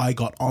 I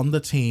got on the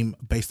team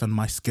based on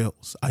my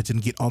skills. I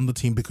didn't get on the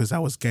team because I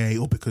was gay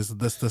or because of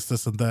this,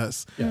 and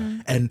this. Yeah.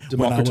 And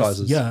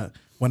Democratizes.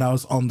 when I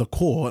was on the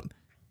court,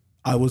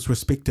 I was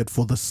respected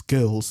for the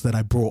skills that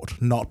I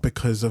brought, not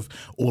because of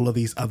all of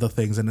these other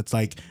things. And it's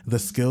like the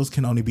skills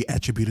can only be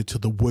attributed to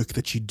the work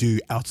that you do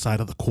outside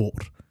of the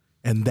court.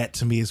 And that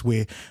to me is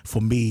where,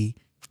 for me,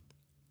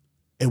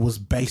 it was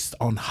based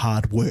on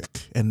hard work.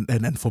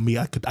 And for me,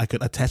 I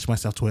could attach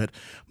myself to it.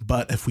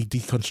 But if we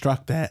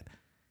deconstruct that,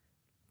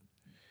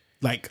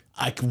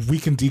 we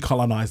can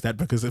decolonize that,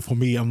 because for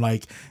me, I'm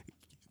like,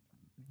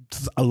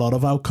 a lot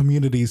of our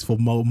communities for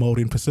Māori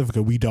and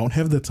Pacifica, we don't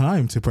have the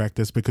time to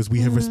practice because we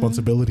have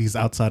responsibilities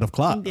outside of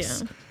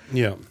class.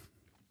 Yeah.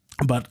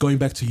 But going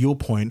back to your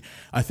point,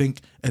 I think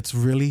it's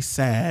really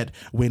sad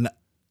when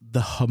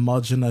the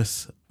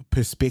homogenous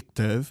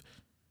perspective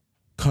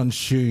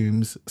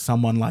consumes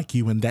someone like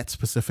you in that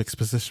specific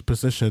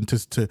position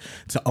to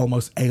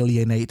almost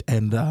alienate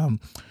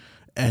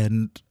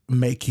and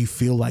make you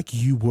feel like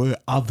you were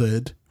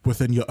othered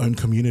within your own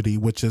community,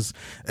 which is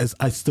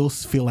I still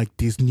feel like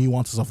there's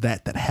nuances of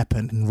that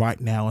happen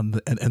right now in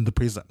the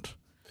present,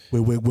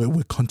 where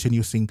we're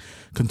continuously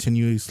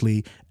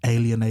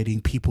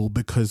alienating people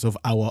because of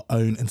our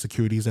own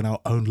insecurities and our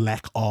own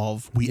lack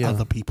of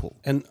other people.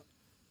 And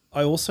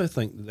I also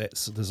think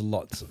that's a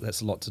lot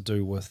to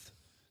do with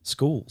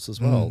schools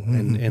as well.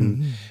 And I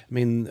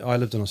mean, I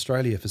lived in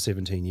Australia for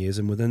 17 years,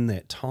 and within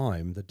that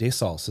time, the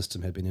decile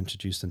system had been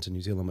introduced into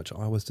New Zealand, which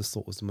I always just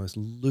thought was the most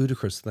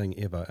ludicrous thing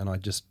ever, and I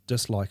just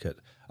dislike it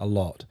a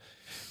lot.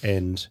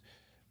 And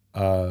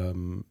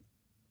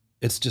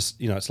it's just,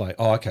 you know, it's like,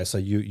 oh, okay, so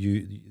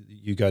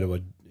you go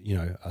to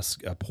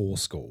a poor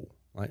school.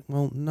 Like,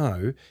 well,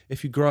 no.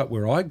 If you grow up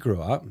where I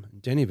grew up,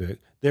 Dannevirke,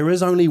 there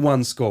is only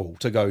one school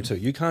to go to.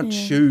 You can't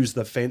choose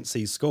the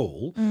fancy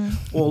school.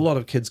 Well, a lot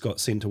of kids got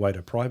sent away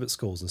to private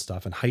schools and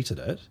stuff and hated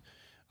it.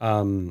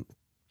 But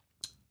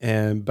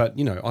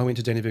you know, I went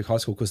to Dannevirke High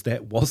School because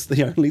that was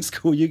the only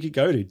school you could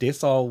go to.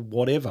 Decile,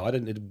 whatever.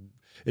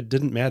 It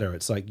didn't matter.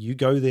 It's like you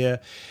go there.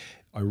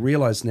 I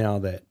realize now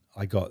that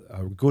I got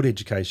a good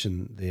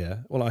education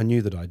there. Well, I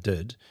knew that I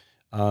did,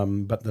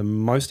 but the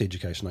most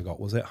education I got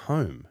was at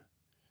home.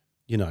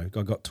 You know,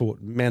 I got taught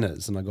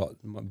manners, and I got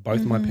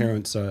both my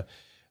parents are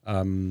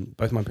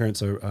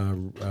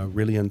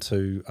really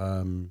into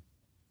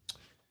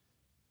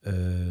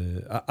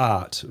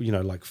art. You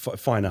know, like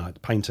fine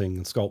art, painting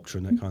and sculpture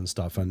and that kind of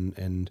stuff.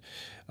 And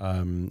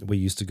we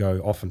used to go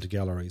often to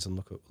galleries and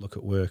look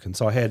at work. And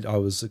so I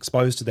was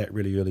exposed to that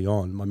really early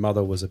on. My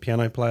mother was a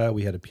piano player.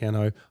 We had a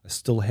piano. I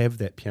still have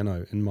that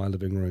piano in my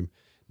living room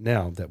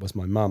now. That was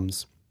my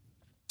mum's,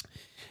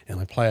 and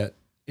I play it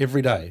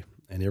every day.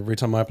 And every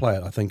time I play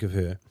it, I think of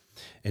her.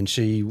 And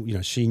she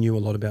knew a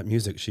lot about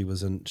music. She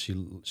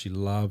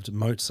loved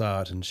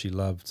Mozart, and she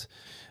loved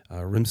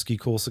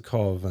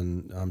Rimsky-Korsakov,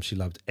 and she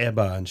loved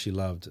ABBA, and she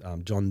loved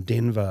John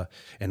Denver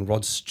and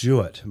Rod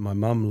Stewart. My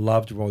mum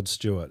loved Rod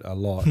Stewart a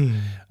lot.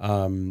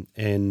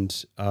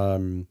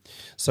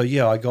 So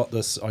yeah, I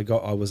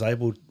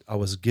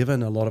was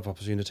given a lot of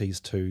opportunities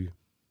to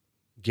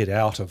get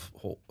out of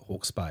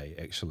Hawke's Bay,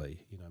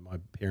 actually. You know, my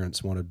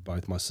parents wanted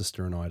both my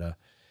sister and I to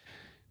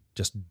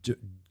just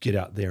get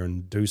out there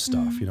and do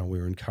stuff. You know, we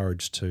were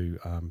encouraged to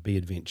be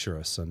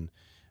adventurous and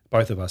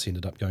both of us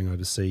ended up going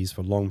overseas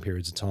for long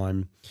periods of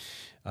time.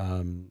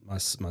 My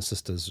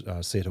sister's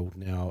settled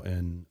now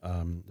in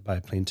the Bay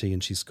of Plenty,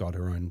 and she's got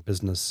her own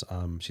business.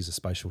 She's a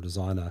spatial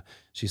designer.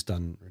 She's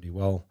done really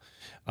well.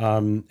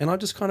 And I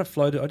just kind of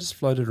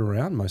floated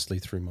around mostly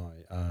through my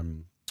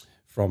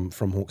from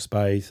Hawke's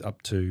Bay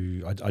up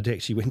to I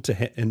actually went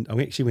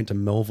to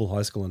Melville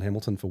High School in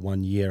Hamilton for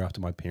 1 year after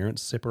my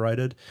parents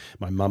separated.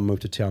 My mum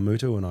moved to Te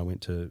Awamutu, and I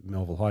went to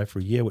Melville High for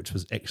a year, which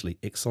was actually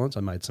excellent. I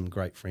made some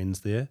great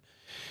friends there.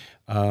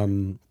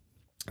 Then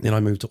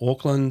I moved to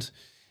Auckland.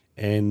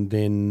 And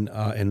then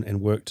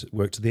and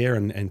worked there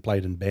and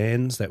played in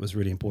bands. That was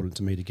really important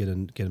to me to get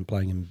in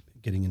playing and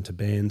getting into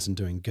bands and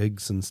doing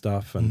gigs and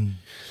stuff. And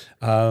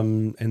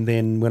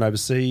then went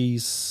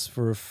overseas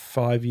for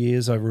 5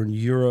 years over in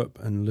Europe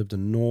and lived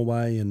in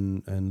Norway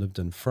and lived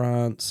in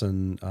France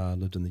and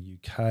lived in the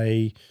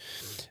UK.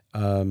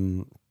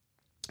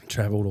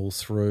 Travelled all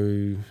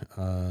through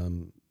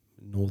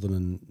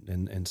northern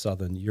and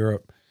southern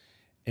Europe.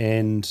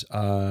 And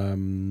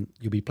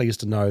you'll be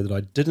pleased to know that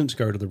I didn't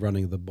go to the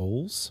Running of the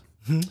Bulls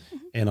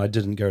and I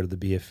didn't go to the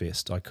Beer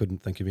Fest. I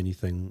couldn't think of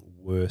anything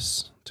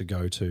worse to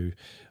go to.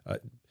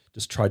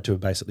 Just tried to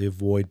basically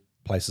avoid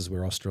places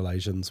where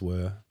Australasians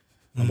were.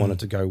 I wanted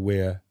to go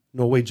where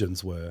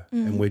Norwegians were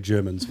and where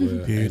Germans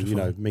were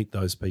and, meet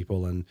those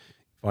people and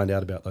find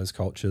out about those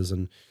cultures.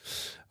 And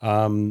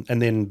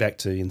then back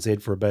to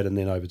NZ for a bit and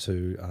then over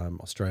to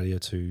Australia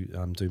to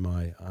do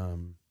my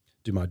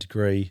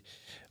degree.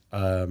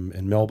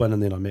 In Melbourne,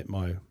 and then I met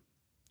my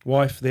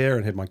wife there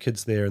and had my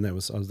kids there, and I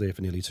was there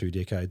for nearly 2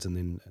 decades, and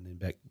then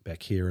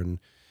back here and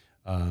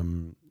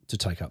to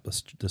take up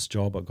this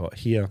job I got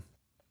here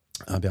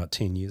about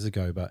 10 years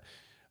ago. But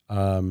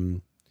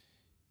so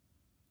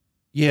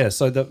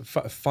the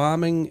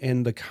farming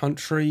and the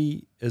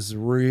country is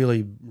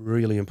really,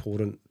 really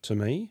important to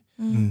me.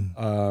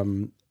 I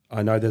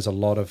know there's a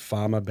lot of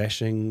farmer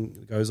bashing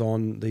that goes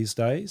on these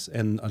days,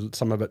 and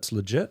some of it's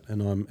legit,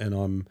 and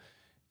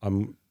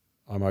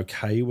I'm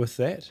okay with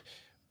that,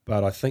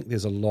 but I think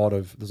there's a bit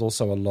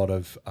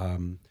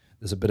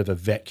of a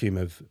vacuum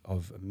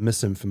of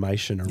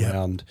misinformation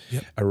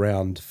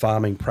around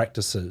farming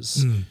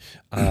practices.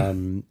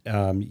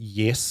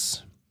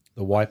 Yes,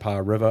 the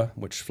Waipa River,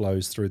 which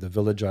flows through the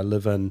village I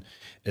live in,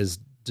 is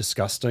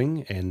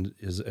disgusting and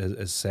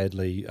is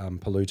sadly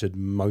polluted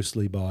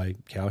mostly by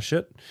cow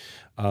shit.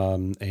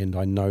 And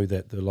I know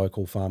that the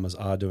local farmers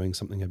are doing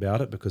something about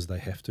it because they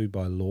have to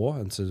by law.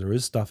 And so there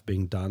is stuff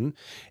being done.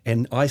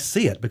 And I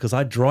see it because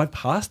I drive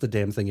past the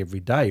damn thing every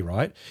day,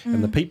 right?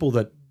 And the people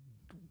that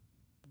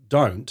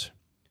don't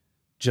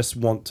just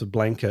want to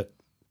blanket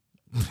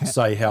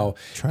say how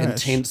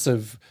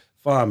intensive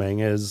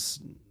farming is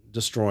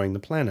destroying the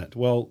planet.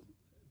 Well,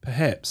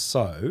 perhaps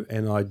so.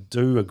 And I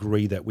do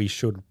agree that we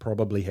should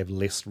probably have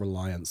less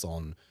reliance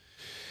on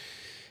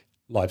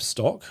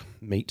livestock,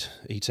 meat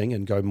eating,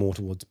 and go more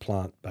towards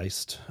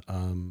plant-based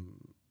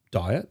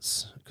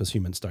diets because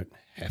humans don't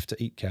have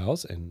to eat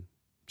cows and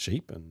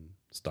sheep and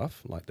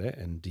stuff like that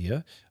and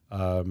deer.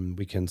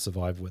 We can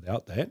survive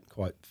without that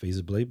quite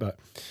feasibly, but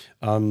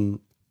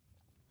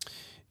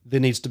there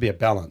needs to be a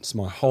balance.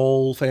 My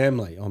whole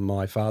family on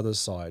my father's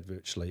side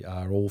virtually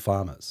are all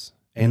farmers,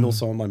 and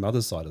also on my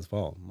mother's side as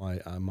well. My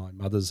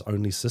mother's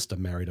only sister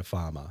married a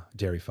farmer,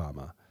 dairy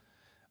farmer.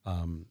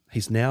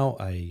 He's now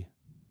a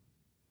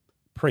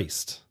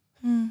priest.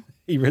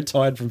 He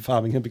retired from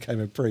farming and became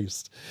a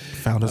priest.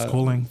 Found his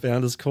calling.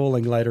 Found his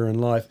calling later in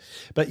life.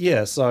 But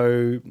yeah,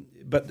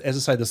 but as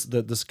I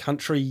say, this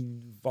country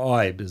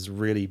vibe is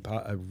really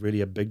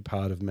a big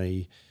part of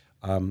me.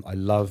 I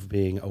love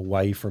being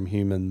away from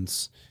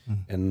humans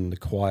and the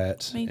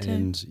quiet. Me too.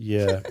 And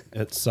yeah,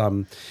 it's I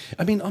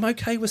mean, I'm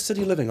okay with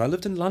city living. I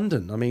lived in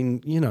London. I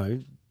mean,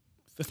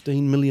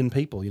 15 million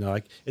people,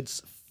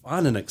 it's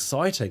fun and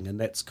exciting and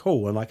that's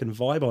cool and I can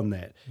vibe on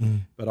that.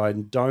 But I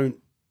don't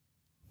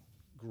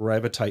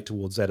gravitate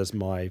towards that as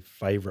my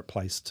favorite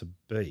place to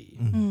be.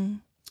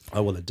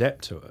 I will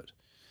adapt to it.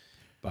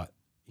 But,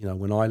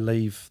 when I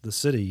leave the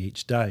city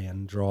each day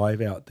and drive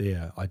out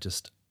there, I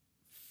just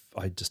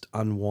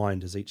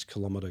unwind as each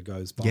kilometre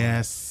goes by.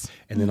 Yes.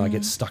 And then I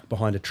get stuck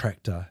behind a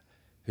tractor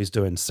who's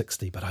doing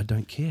 60, but I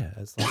don't care.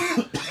 It's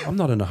like, I'm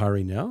not in a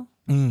hurry now.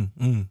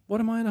 What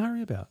am I in a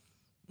hurry about?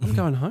 I'm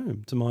going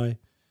home to my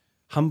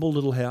humble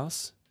little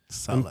house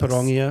in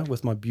Parongia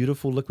with my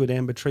beautiful liquid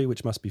amber tree,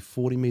 which must be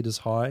 40 metres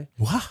high.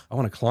 What? I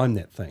want to climb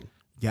that thing.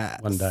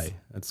 Yes. One day.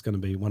 It's going to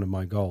be one of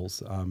my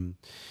goals.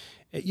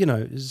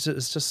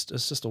 It's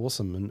just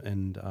awesome.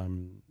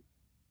 And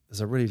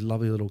there's a really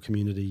lovely little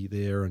community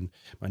there. And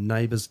my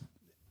neighbours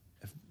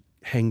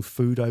hang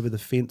food over the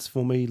fence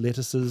for me,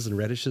 lettuces and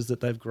radishes that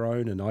they've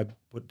grown. And I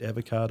put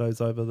avocados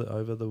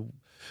over the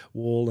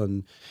wall.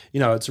 And,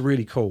 it's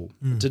really cool.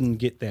 Didn't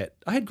get that.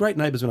 I had great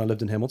neighbours when I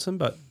lived in Hamilton,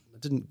 but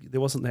there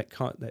wasn't that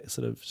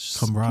sort of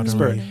camaraderie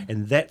spirit.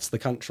 And that's the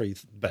country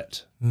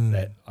bit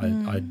that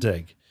I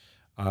dig.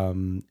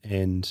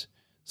 And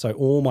so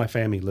all my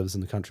family lives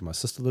in the country. My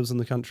sister lives in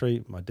the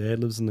country. My dad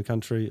lives in the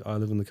country. I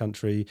live in the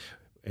country.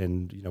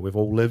 and we've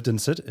all lived in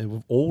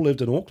we've all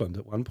lived in Auckland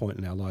at one point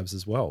in our lives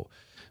as well,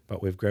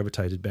 but we've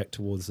gravitated back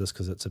towards this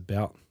because it's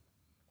about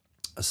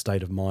a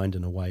state of mind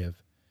and a way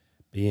of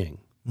being.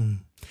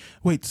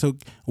 Wait, so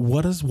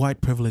what does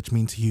white privilege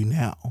mean to you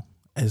now,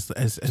 as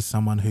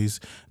someone who's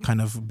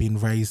kind of been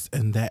raised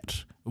in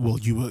that? Well,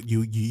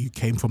 you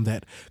came from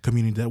that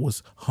community that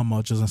was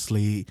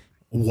homogeneously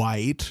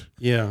white.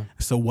 Yeah.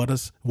 So what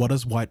does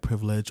white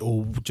privilege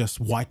or just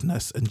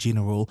whiteness in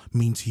general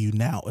mean to you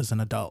now as an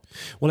adult?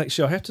 Well,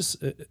 actually,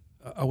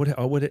 I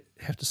would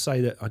have to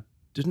say that I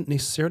didn't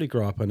necessarily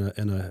grow up in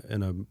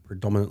a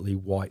predominantly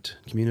white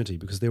community,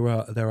 because there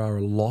are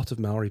a lot of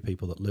Maori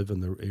people that live in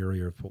the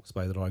area of Hawke's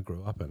Bay that I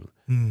grew up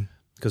in.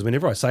 Because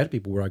whenever I say to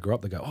people where I grew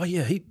up, they go, "Oh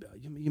yeah,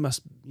 you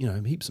must,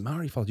 heaps of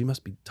Maori fellas, you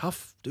must be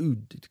tough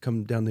dude to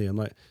come down there." I'm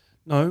like,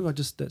 no,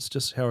 that's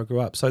just how I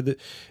grew up. So it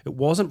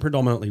wasn't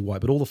predominantly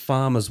white, but all the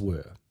farmers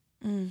were.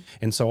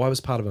 And so I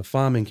was part of a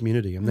farming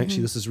community. And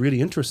actually, this is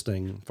really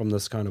interesting from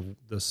this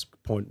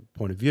point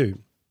of view.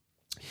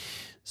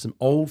 Some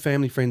old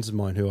family friends of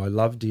mine who I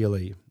love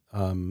dearly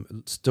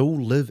still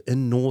live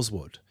in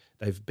Norsewood.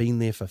 They've been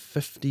there for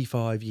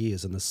 55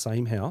 years in the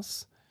same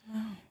house.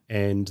 Wow.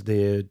 And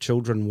their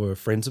children were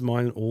friends of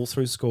mine all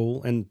through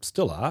school, and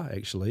still are,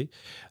 actually.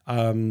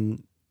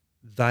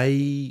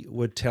 They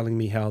were telling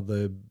me how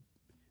the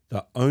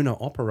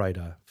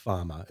owner-operator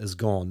farmer is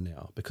gone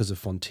now because of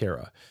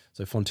Fonterra.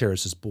 So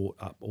Fonterra's just bought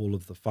up all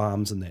of the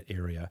farms in that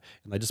area,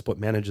 and they just put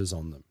managers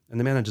on them. And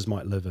the managers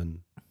might live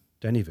in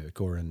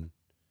Dannevirke or in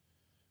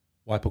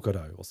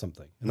Waipokoro or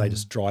something, and they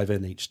just drive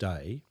in each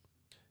day,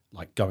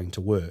 like going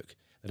to work.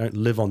 They don't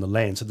live on the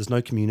land, so there's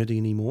no community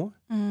anymore.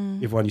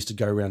 Everyone used to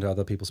go around to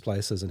other people's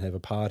places and have a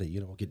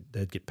party.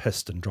 They'd get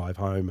pissed and drive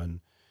home, and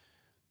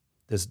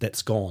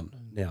that's gone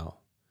now.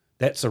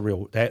 That's a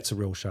real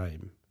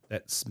shame.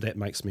 That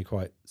makes me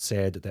quite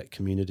sad that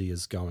community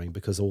is going,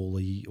 because all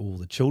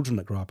the children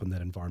that grow up in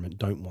that environment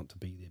don't want to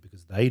be there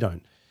because they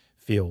don't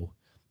feel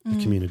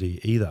the community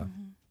either.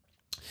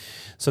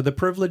 So the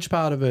privilege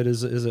part of it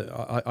is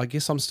I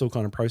guess I'm still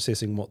kind of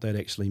processing what that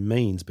actually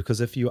means, because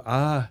if you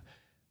are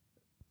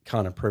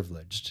kind of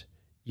privileged,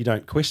 you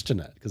don't question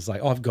it, because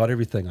like, I've got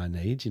everything I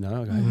need,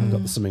 I've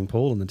got the swimming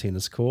pool and the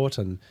tennis court,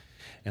 and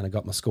I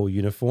got my school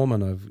uniform,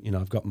 and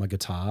I've got my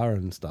guitar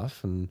and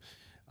stuff, and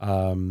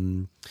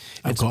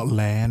I've got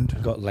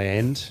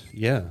land.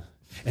 Yeah.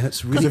 And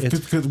it's really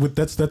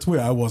that's where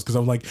I was, because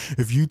I'm like,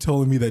 if you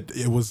told me that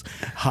it was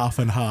half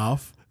and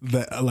half,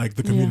 that like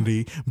the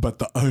community, but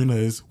the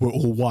owners were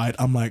all white,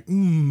 I'm like,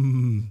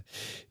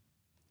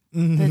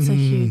 That's a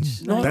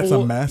huge. That's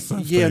a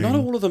massive thing. Not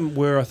all of them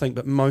were, I think,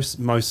 but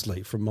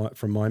mostly from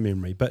my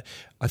memory. But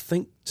I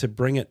think to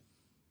bring it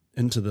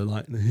into the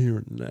here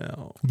and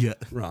now,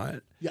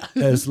 right,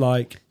 is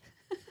like,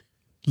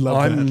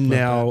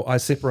 I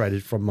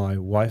separated from my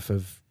wife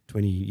of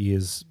 20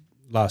 years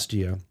last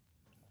year,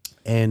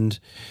 and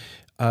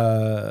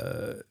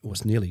it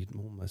was nearly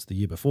almost the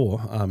year before,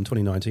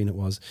 2019 it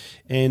was,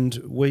 and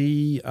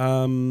we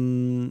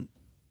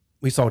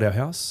sold our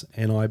house,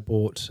 and I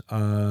bought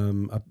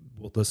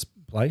this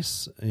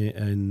place,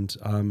 and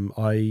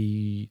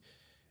I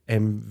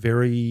am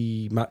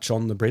very much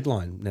on the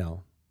breadline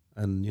now,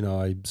 and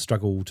I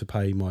struggle to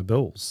pay my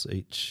bills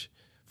each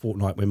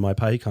fortnight when my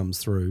pay comes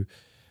through,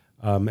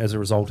 as a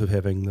result of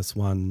having this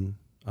one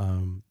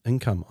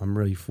income. I'm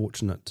really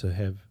fortunate to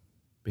have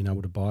been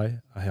able to buy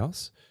a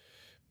house.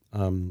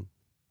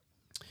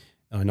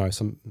 I know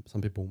some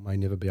people may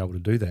never be able to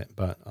do that,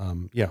 but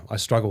I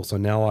struggle. So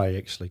now I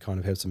actually kind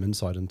of have some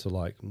insight into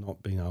like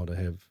not being able to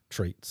have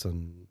treats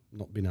and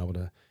not being able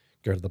to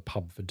go to the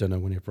pub for dinner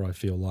whenever I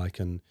feel like,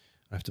 and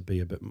I have to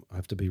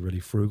be really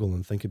frugal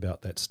and think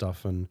about that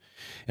stuff, and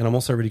I'm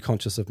also really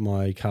conscious of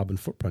my carbon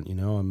footprint.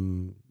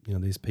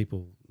 These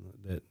people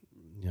that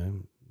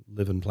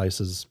live in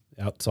places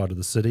outside of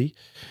the city,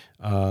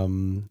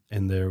 and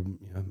they're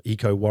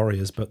eco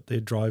warriors, but they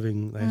have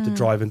to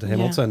drive into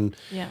Hamilton,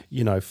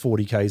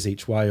 40 k's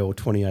each way or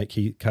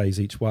 28 k's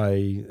each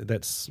way.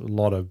 That's a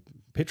lot of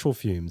petrol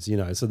fumes,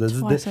 so there's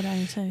twice a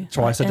day too.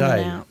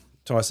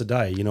 Twice a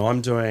day.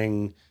 I'm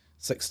doing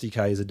 60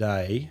 k's a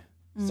day,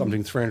 so I'm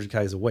doing 300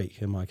 k's a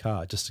week in my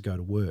car just to go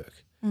to work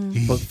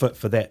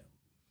for that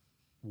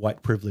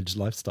white privileged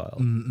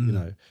lifestyle,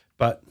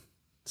 but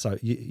so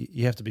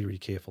you have to be really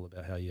careful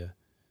about how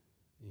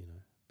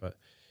but.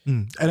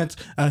 And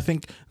I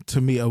think to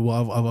me, I've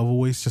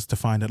always just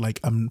defined it like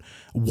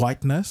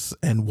whiteness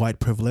and white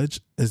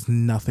privilege is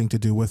nothing to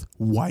do with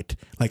white.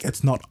 Like,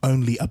 it's not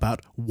only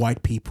about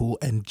white people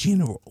in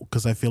general,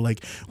 because I feel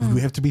like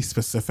we have to be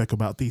specific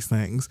about these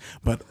things.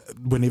 But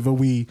whenever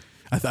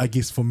I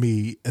guess for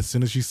me, as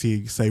soon as you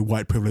say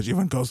white privilege,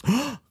 everyone goes,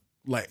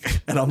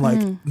 like, and I'm like,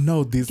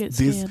 no, this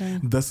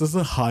is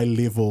a high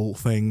level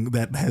thing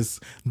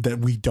that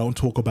we don't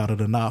talk about it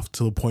enough,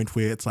 to the point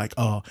where it's like,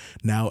 oh,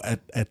 now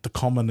at the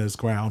commoners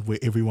ground where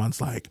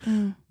everyone's like,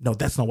 no,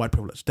 that's not white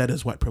privilege, that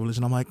is white privilege,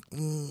 and I'm like,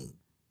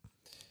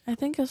 I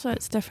think also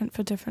it's different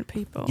for different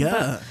people.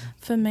 Yeah. But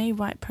for me,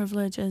 white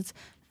privilege is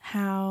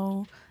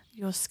how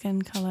your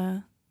skin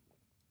color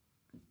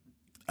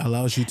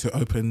allows you to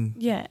open.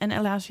 Yeah, and it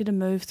allows you to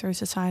move through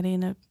society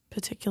in a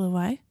particular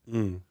way.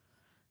 Mm.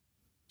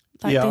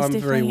 Like, Yeah, there's I'm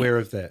very definitely- aware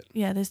of that.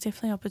 Yeah, there's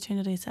definitely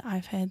opportunities that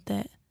I've had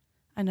that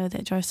I know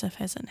that Joseph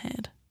hasn't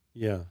had.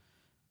 Yeah.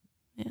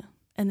 Yeah.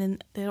 And then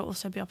there'll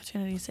also be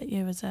opportunities that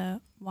you as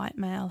a white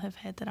male have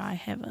had that I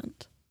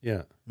haven't,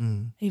 Yeah.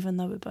 even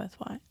though we're both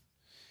white.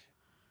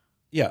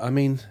 Yeah, I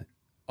mean,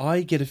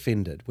 I get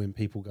offended when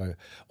people go,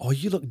 "Oh,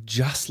 you look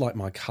just like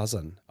my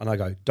cousin," and I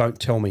go, "Don't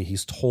tell me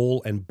he's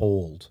tall and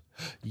bald."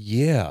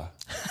 Yeah,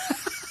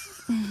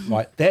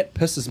 right. That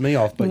pisses me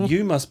off. But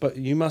you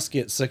must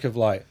get sick of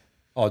like,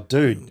 "Oh,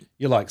 dude,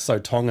 you're like so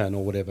Tongan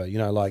or whatever." You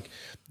know, like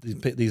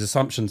these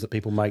assumptions that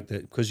people make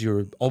that because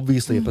you're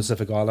obviously a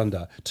Pacific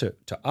Islander to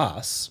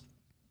us,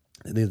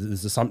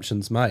 there's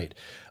assumptions made.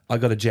 I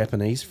got a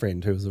Japanese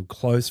friend who was a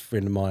close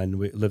friend of mine.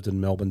 We lived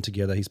in Melbourne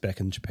together. He's back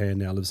in Japan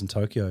now, lives in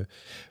Tokyo.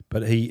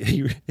 But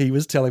he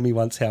was telling me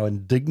once how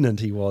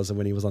indignant he was, and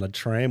when he was on a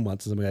tram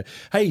once, and we go,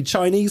 "Hey,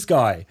 Chinese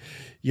guy,"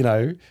 you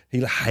know,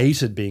 he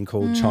hated being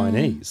called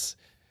Chinese,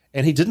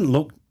 and he didn't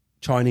look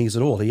Chinese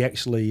at all. He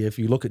actually, if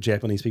you look at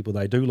Japanese people,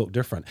 they do look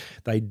different.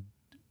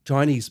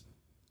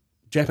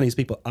 Japanese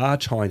people are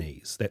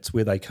Chinese. That's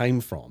where they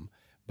came from,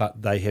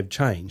 but they have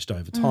changed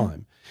over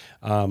time.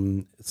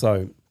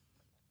 So.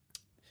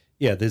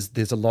 Yeah,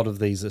 there's a lot of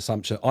these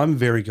assumptions. I'm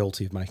very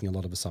guilty of making a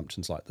lot of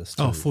assumptions like this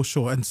too. Oh, for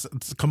sure. And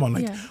come on,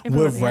 like Yeah,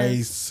 we're everybody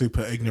raised is.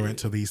 super ignorant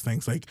to these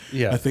things. Like,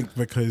 Yeah. I think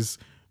because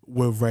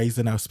we're raised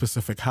in our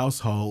specific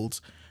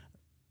households,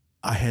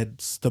 I had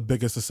the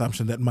biggest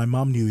assumption that my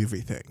mum knew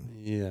everything.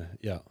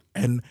 Yeah.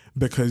 And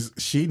because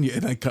she knew,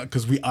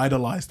 because we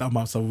idolized our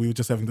mom, so we were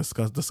just having this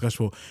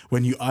discussion.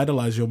 When you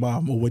idolize your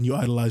mom, or when you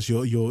idolize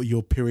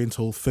your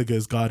parental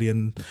figures,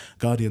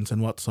 guardians,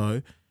 and what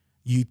so,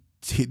 you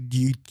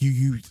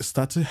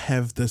start to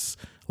have this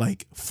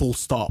like full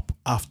stop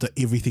after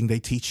everything they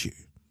teach you,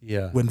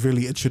 Yeah. when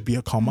really it should be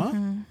a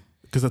comma,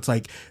 because it's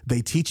like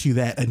they teach you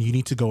that and you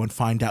need to go and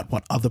find out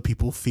what other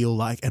people feel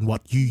like and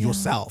what you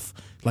yourself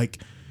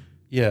like.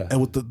 Yeah.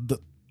 And with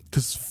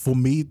because for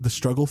me, the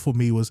struggle for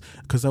me was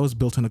because I was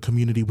built in a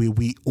community where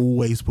we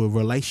always were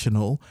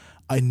relational.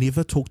 I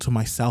never talked to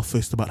myself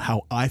first about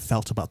how I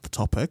felt about the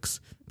topics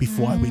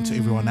before I went to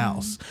everyone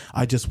else.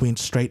 I just went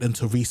straight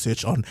into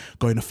research on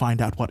going to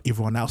find out what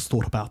everyone else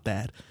thought about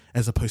that,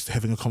 as opposed to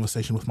having a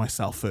conversation with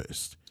myself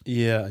first.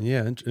 Yeah.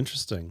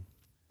 Interesting.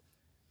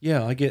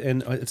 Yeah, I get,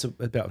 and it's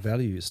about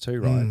values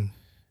too, right?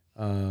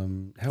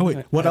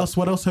 What else?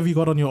 What else have you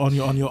got on your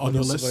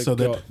list? So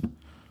that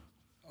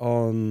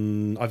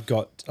I've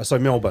got so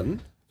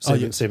Melbourne,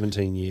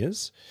 17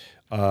 years.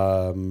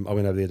 I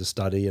went over there to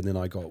study, and then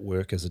I got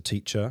work as a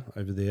teacher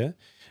over there.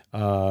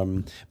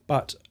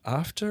 But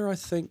after I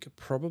think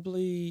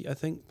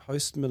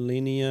post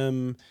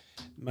millennium,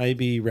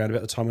 maybe around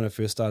about the time when I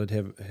first started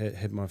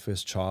had my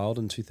first child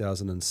in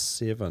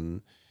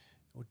 2007,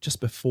 or just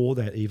before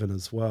that even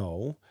as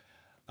well,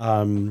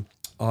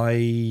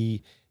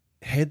 I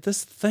had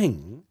this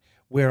thing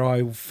where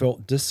I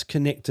felt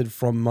disconnected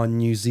from my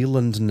New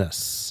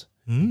Zealandness.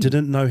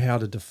 Didn't know how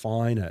to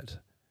define it.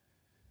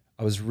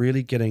 I was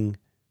really getting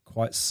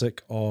quite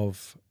sick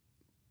of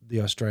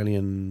the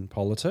Australian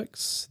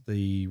politics,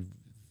 the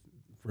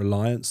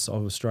reliance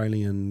of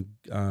Australian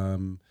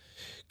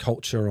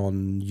culture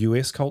on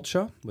US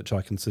culture, which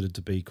I considered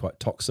to be quite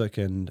toxic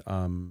and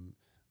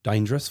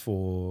dangerous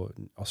for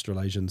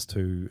Australasians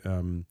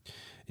to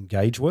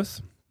engage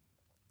with.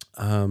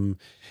 I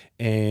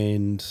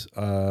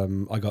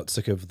got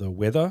sick of the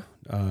weather,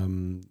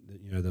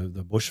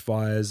 the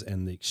bushfires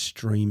and the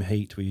extreme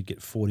heat where you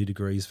get 40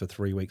 degrees for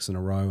 3 weeks in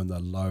a row, and the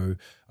low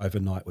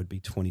overnight would be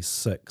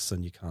 26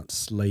 and you can't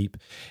sleep.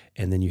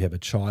 And then you have a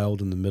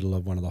child in the middle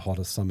of one of the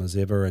hottest summers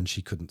ever and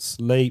she couldn't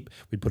sleep.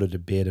 We'd put her to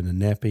bed in a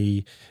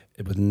nappy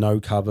with no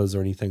covers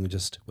or anything,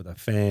 just with a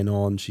fan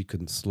on. She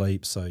couldn't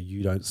sleep, so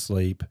you don't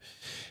sleep.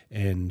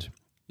 And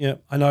yeah,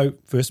 I know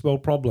first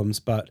world problems,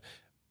 but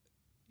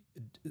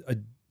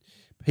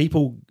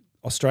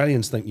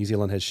Australians think New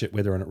Zealand has shit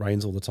weather and it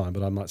rains all the time,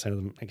 but I might say to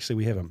them, actually,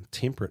 we have a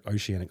temperate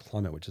oceanic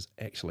climate, which is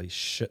actually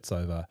shits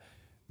over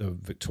the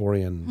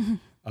Victorian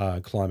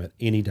climate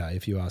any day,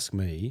 if you ask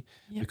me,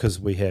 because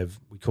we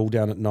cool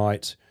down at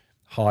night,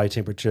 high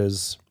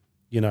temperatures,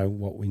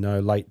 what we know,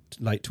 late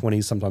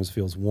 20s sometimes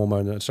feels warmer,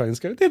 and Australians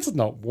go, that's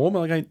not warm.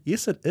 I'm going,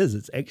 yes, it is.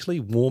 It's actually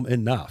warm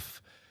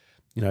enough.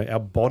 Our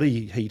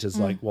body heat is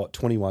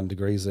 21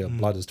 degrees, our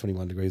blood is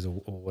 21 degrees or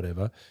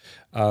whatever.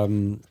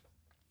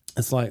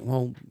 It's like,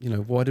 well,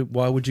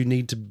 why would you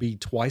need to be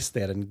twice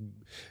that and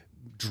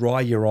dry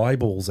your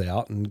eyeballs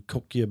out and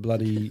cook your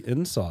bloody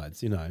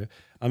insides?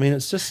 I mean,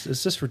 it's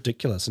just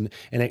ridiculous. And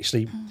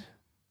actually,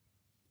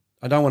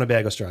 I don't want to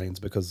bag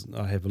Australians because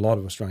I have a lot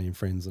of Australian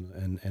friends,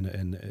 and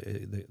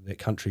that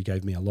country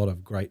gave me a lot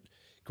of great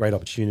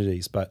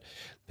opportunities. But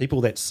people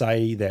that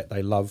say that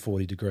they love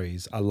 40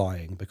 degrees are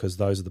lying, because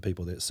those are the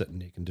people that sit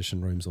in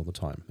air-conditioned rooms all the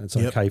time. It's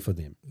okay for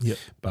them. Yep.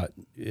 But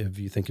if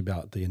you think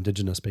about the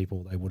Indigenous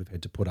people, they would have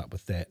had to put up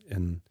with that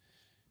in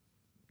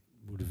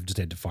would have just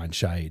had to find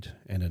shade.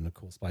 And in, of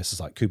course, places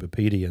like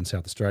Kupapedi in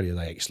South Australia,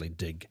 they actually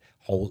dig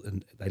holes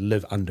and they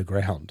live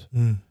underground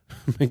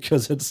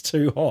because it's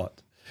too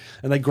hot.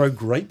 And they grow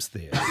grapes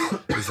there.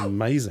 It's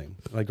amazing.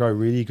 They grow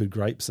really good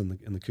grapes in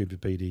the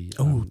Kupapedi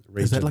region.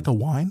 Is that like a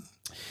wine?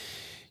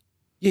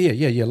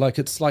 Yeah. Like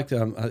it's like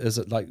is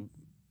it near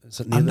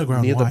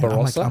Underground the wine?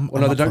 Barossa? I'm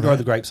they up don't for grow that.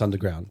 the grapes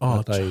underground.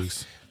 Oh,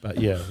 But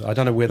yeah, I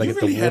don't know where they You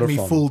get really the had water me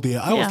from. fooled there.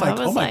 I was like,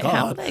 oh my how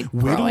are God. they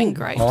Where do- growing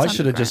grapes? I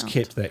should have just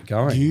underground? kept that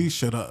going. You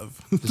should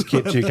have. Just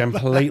kept you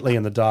completely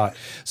in the dark.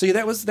 So yeah,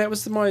 that was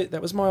my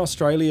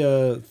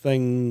Australia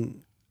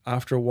thing.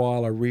 After a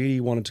while, I really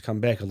wanted to come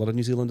back. A lot of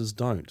New Zealanders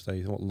don't.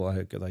 They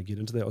they get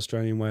into that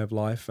Australian way of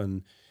life,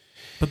 and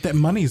But that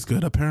money's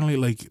good. Apparently,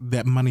 like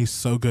that money's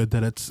so good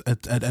that it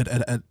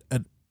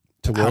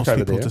to work allows over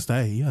people there. to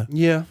stay. Yeah.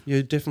 Yeah,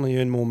 you definitely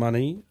earn more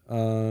money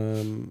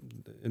in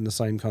the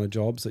same kind of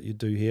jobs that you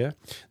do here.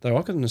 Though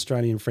I got an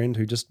Australian friend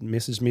who just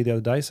messaged me the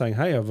other day saying,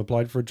 "Hey, I've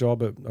applied for a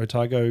job at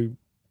Otago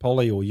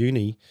Poly or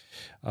Uni."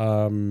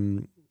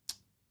 Because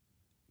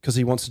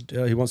he wants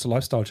a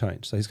lifestyle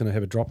change, so he's going to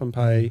have a drop in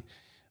pay.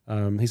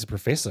 He's a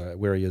professor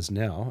where he is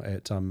now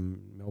at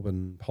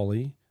Melbourne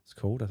Poly. It's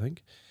called, I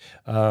think.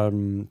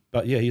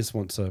 But yeah, he just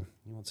wants a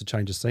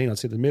change of scene. I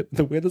said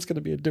the weather's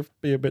going to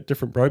be a bit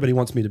different, bro. But he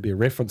wants me to be a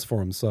reference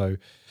for him. So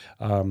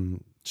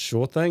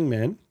sure thing,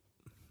 man.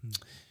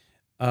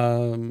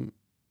 And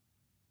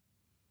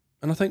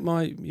I think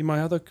my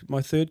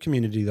third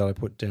community that I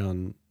put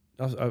down,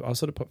 I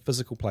sort of put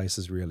physical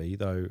places really,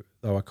 though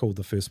I called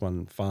the first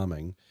one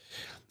farming,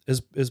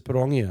 is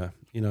Parongia,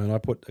 and I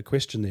put a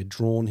question there,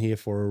 drawn here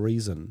for a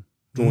reason.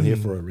 Drawn here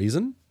for a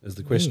reason is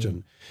the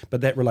question.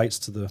 But that relates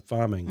to the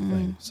farming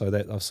thing. So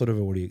that I've sort of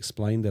already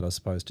explained that, I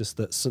suppose, just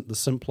that the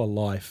simpler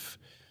life.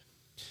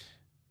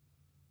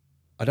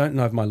 I don't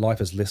know if my life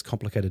is less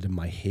complicated in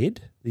my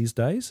head these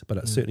days, but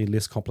it's certainly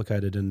less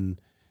complicated in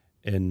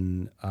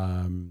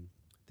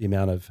the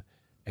amount of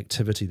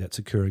activity that's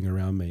occurring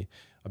around me.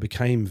 I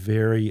became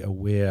very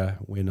aware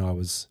when I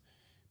was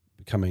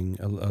becoming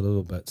a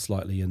little bit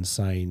slightly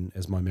insane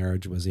as my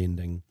marriage was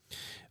ending,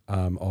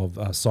 of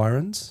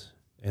sirens.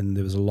 And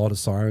there was a lot of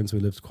sirens. We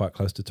lived quite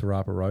close to Te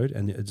Rapa Road,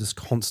 and it just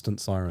constant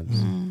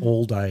sirens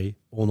all day,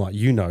 all night.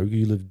 You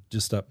live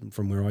just up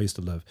from where I used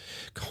to live.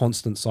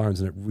 Constant sirens,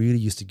 and it really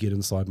used to get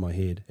inside my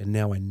head. And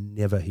now I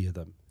never hear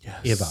them,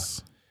 ever.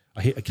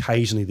 I hear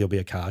occasionally there'll be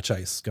a car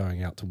chase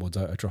going out towards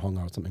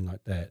Otrahonga or something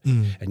like that,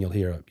 and you'll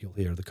hear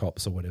the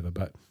cops or whatever.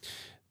 But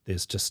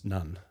there's just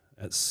none.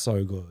 It's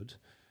so good.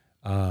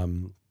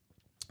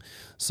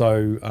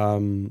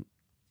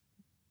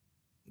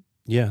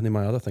 Yeah, and then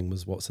my other thing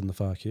was what's in the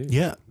far queue.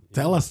 Yeah.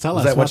 Tell us. Is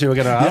that what you were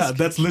going to ask? Yeah,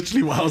 that's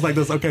literally what I was like.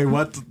 This. Okay,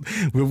 what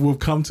we'll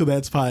come to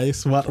that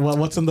space.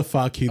 What's in the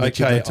far queue that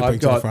you'd like to bring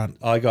to the front?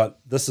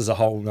 This is a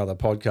whole other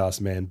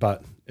podcast, man.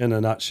 But in a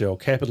nutshell,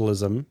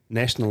 capitalism,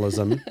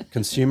 nationalism,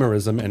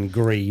 consumerism, and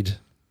greed.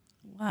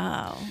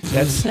 Wow.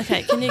 That's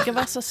Okay, can you give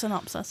us a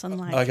synopsis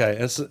and okay.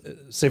 It's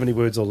 70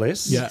 words or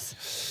less. Yeah.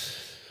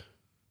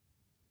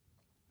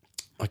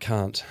 I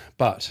can't.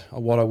 But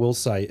what I will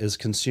say is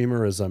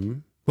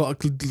consumerism. Well,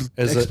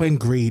 explain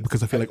greed,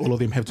 because I feel like all of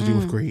them have to do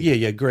with greed.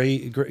 Yeah,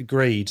 greed.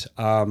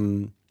 How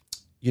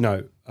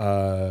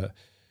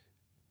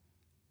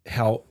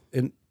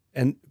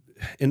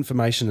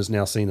information is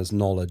now seen as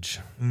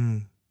knowledge.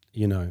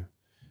 It's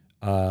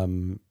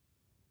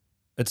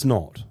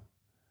not.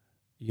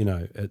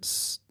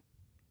 It's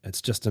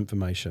just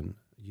information.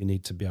 You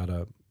need to be able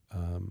to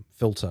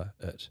filter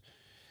it.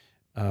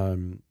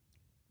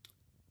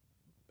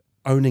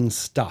 Owning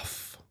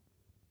stuff.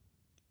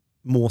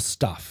 More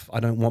stuff. I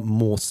don't want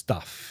more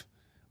stuff.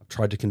 I've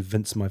tried to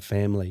convince my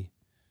family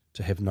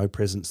to have no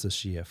presents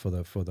this year for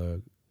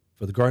the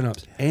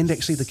grown-ups and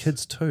actually the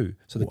kids too.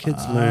 So the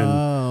kids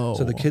learn.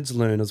 So the kids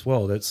learn as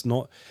well. That's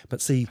not. But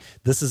see,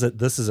 this is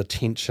a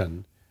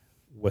tension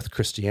with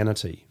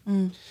Christianity.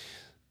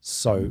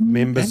 So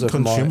members And of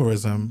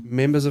consumerism.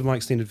 members of my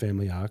extended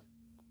family are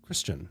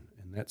Christian,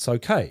 and that's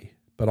okay.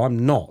 But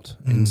I'm not,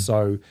 and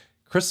so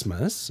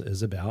Christmas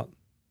is about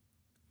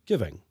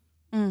giving.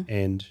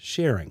 And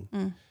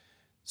sharing.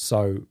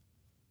 So,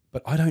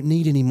 but I don't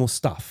need any more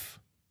stuff.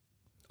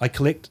 I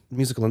collect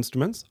musical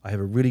instruments. I have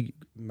a really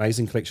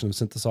amazing collection of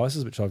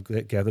synthesizers, which I've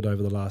gathered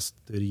over the last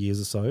 30 years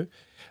or so.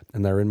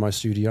 And they're in my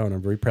studio, and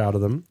I'm very proud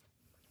of them.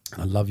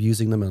 I love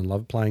using them and I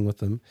love playing with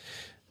them.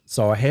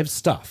 So I have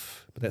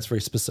stuff, but that's very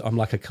specific. I'm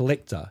like a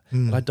collector,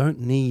 but I don't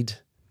need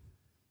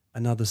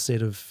another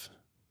set of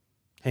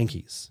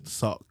hankies.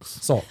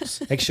 Socks.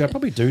 Actually, I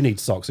probably do need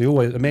socks.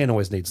 A man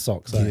always needs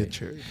socks. Yeah,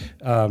 true.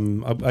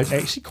 I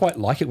actually quite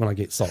like it when I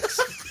get socks,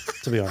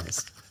 to be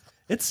honest.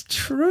 It's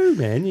true,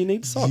 man. You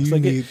need socks. You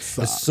need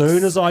socks. As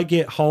soon as I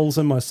get holes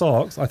in my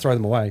socks, I throw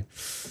them away.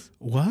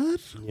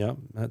 What? Yeah,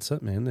 that's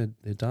it, man.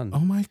 They're done. Oh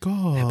my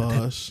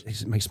gosh.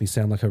 It makes me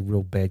sound like a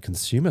real bad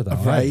consumer, though.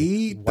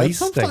 Right? That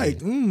sounds Wasting.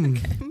 like,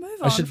 Moving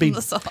on should from be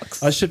the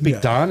socks. I should be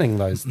Yeah. darning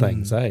those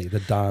things,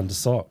 the darned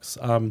socks.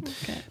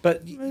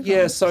 But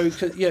yeah,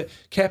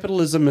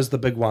 capitalism is the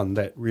big one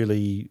that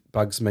really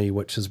bugs me,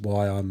 which is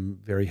why I'm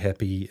very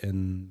happy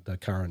in the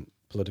current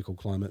political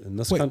climate in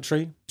this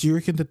country. Do you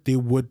reckon that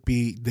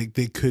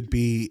there could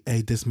be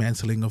a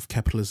dismantling of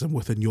capitalism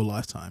within your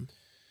lifetime?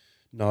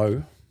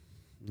 No,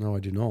 I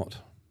do not.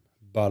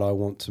 But I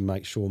want to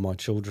make sure my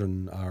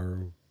children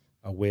are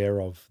aware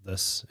of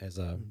this as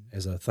a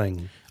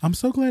thing. I'm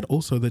so glad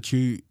also that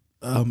you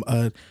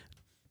are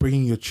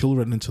bringing your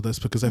children into this,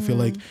 because I feel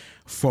like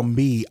for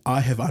me,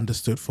 I have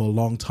understood for a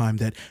long time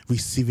that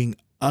receiving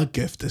a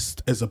gift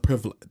is a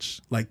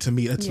privilege. Like, to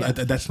me,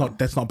 that's not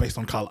based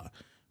on color.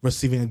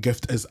 Receiving a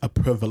gift is a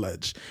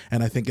privilege,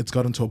 and I think it's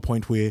gotten to a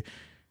point where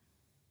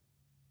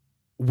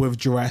we've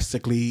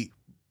drastically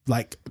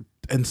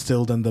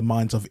instilled in the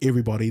minds of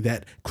everybody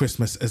that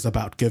Christmas is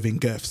about giving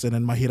gifts. And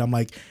in my head, I'm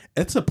like,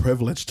 it's a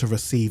privilege to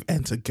receive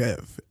and to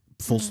give.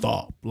 Full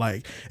stop.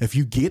 Like, if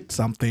you get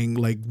something,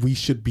 like, we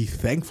should be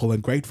thankful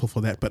and grateful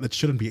for that, but it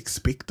shouldn't be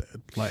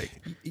expected. Like,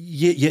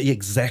 yeah,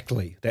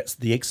 exactly. That's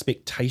the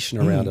expectation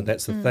around it.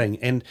 That's the thing.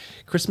 And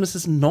Christmas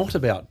is not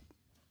about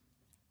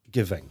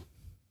giving.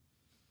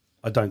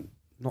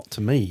 Not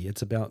to me.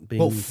 It's about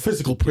being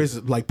physical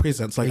presence. Like,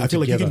 I feel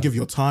like you together. can give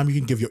your time, you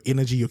can give your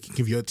energy, you can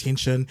give your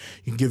attention,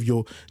 you can give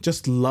your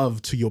just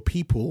love to your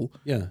people.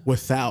 Yeah.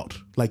 Without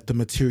like the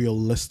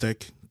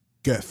materialistic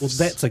gifts. Well,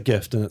 that's a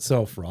gift in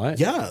itself, right?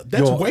 Yeah,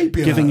 that's way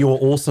better. Giving your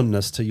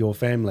awesomeness to your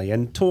family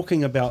and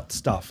talking about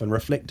stuff and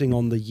reflecting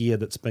on the year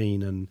that's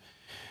been. And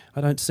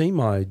I don't see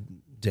my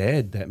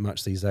dad that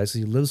much these days.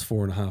 He lives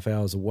 4.5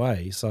 hours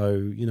away,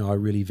 so I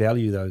really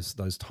value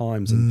those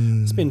times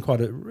and spend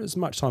as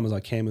much time as I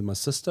can with my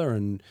sister.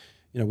 And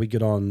we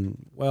get on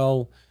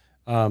well,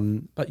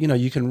 but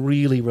you can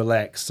really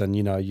relax, and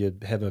you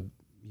have it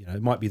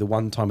might be the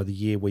one time of the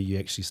year where you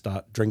actually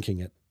start drinking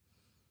it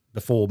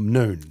before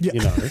noon.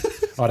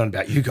 I don't know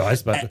about you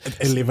guys, but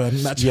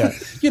 11.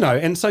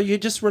 And so you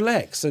just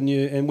relax, and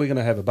we're going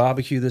to have a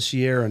barbecue this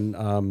year,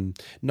 and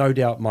no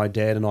doubt my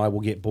dad and I will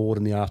get bored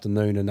in the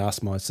afternoon and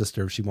ask my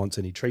sister if she wants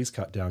any trees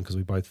cut down, because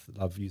we both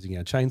love using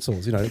our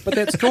chainsaws, but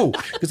that's cool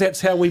because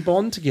that's how we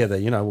bond together.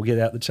 We'll get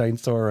out the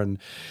chainsaw, and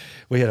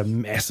we had a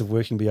massive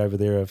working bee over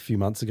there a few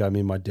months ago. Me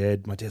and my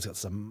dad's got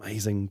this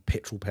amazing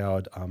petrol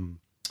powered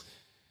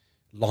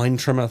line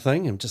trimmer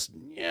thing, and just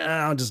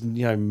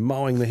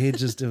mowing the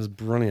hedges. It was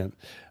brilliant.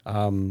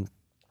 It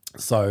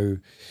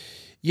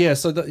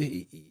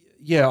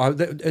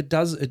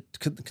does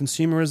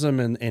consumerism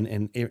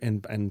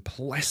and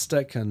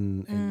plastic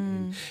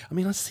and I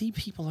mean, I see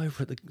people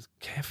over at the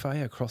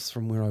cafe across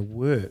from where I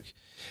work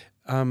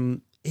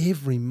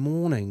every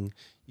morning.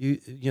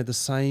 The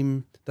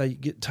same. They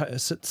get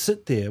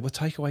sit there with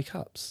takeaway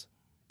cups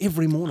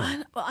every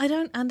morning. I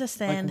don't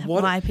understand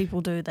why people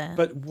do that.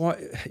 But why,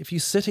 if you're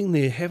sitting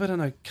there, have it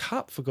in a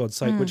cup, for God's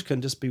sake, which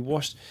can just be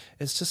washed.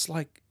 It's just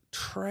like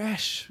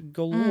trash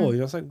galore.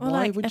 It's like,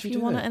 why would you do that? If you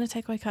want it in a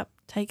takeaway cup,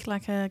 take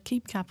like a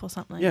keep cup or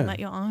something, like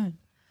your own.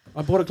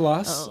 I bought a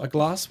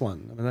glass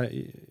one. I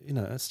mean,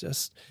 it's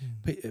just,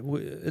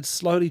 it's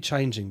slowly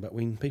changing, but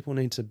people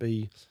need to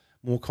be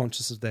more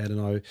conscious of that.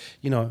 And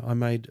I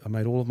made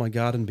all of my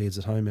garden beds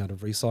at home out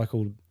of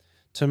recycled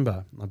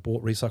timber. I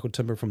bought recycled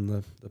timber from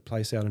the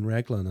place out in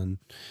Raglan,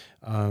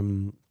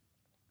 and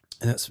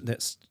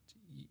that's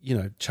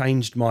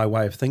changed my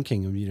way of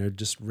thinking of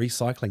just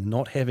recycling,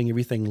 not having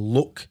everything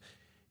look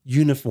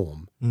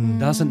uniform.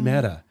 Doesn't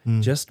matter.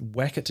 Just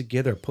whack it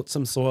together, put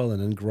some soil in,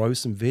 and grow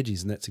some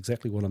veggies, and that's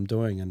exactly what I'm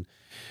doing. And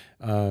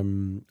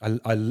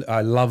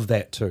I love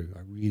that too.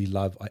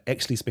 I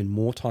actually spend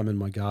more time in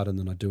my garden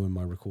than I do in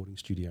my recording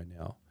studio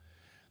now,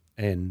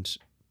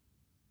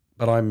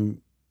 but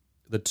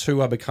the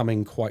two are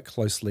becoming quite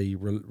closely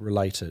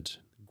related.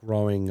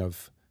 Growing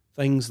of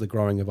things, the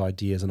growing of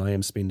ideas, and I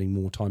am spending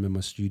more time in my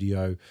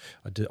studio.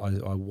 I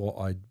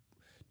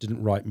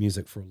didn't write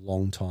music for a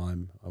long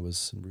time. I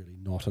was really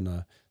not in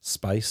a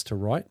space to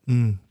write.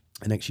 And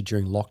actually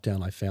during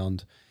lockdown, I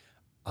found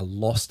a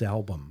lost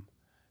album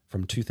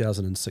from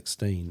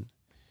 2016,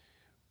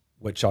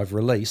 which I've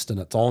released, and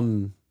it's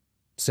on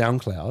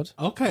SoundCloud.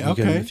 Okay.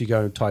 If you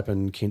go and type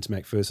in Kent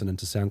McPherson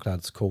into SoundCloud,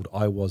 it's called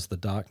I Was the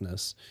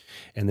Darkness,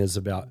 and it's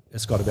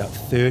got about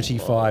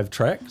 35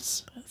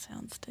 tracks. That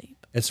sounds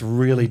deep. It's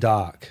really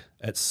dark.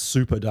 It's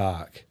super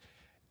dark,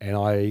 and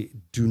I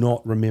do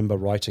not remember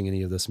writing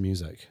any of this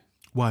music.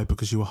 Why?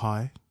 Because you were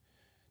high?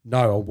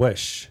 No, I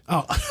wish.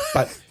 Oh.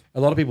 But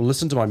a lot of people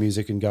listen to my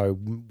music and go,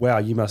 wow,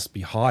 you must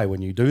be high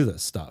when you do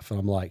this stuff. And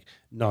I'm like,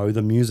 no,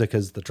 the music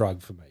is the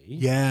drug for me.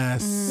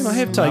 Yes. And I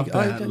have taken.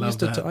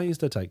 I used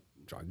to take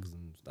drugs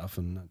and stuff,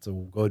 and that's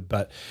all good.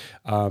 But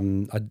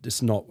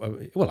it's not.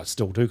 Well, I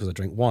still do because I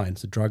drink wine.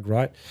 It's a drug,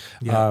 right?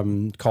 Yeah.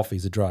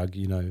 Coffee's a drug.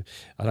 I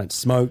don't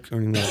smoke or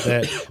anything like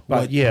that.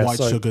 But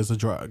white sugar's a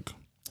drug.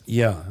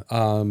 Yeah.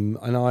 And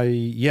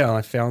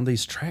I found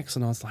these tracks,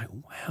 and I was like,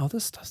 wow,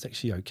 this stuff's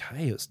actually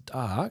okay. It's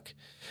dark,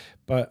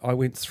 But I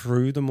went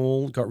through them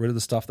all, got rid of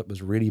the stuff that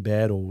was really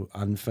bad or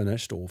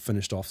unfinished, or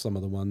finished off some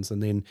of the ones,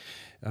 and then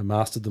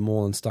mastered them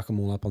all and stuck them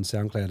all up on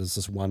SoundCloud as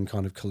this one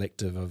kind of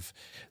collective of,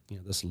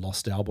 this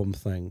lost album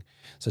thing.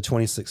 So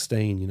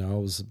 2016, I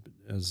was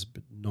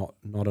not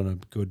in a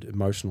good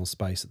emotional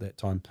space at that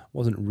time. I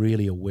wasn't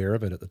really aware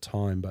of it at the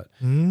time, but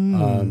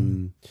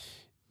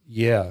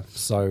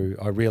so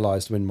I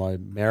realized when my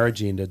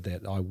marriage ended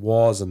that I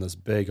was in this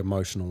big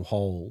emotional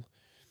hole,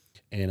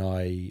 and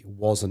I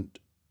wasn't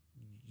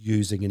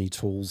using any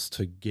tools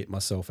to get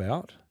myself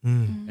out.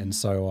 And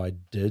so I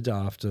did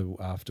after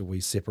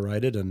we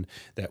separated, and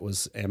that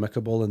was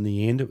amicable in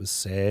the end. It was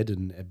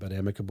sad but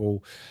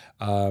amicable.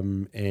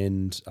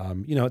 It's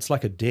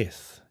like a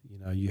death.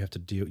 You have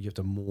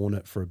to mourn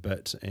it for a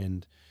bit,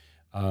 and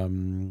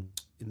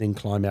then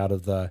climb out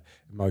of the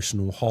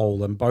emotional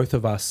hole. And both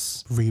of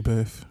us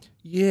rebirth.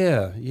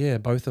 Yeah,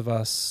 both of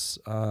us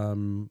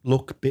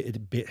look a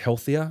bit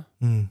healthier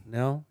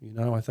now.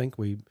 I think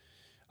we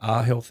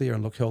are healthier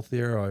and look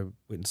healthier. I went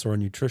and saw a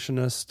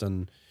nutritionist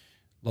and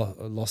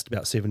lost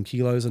about 7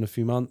 kilos in a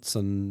few months,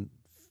 and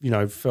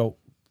felt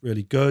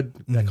really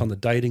good back on the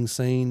dating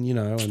scene.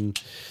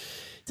 And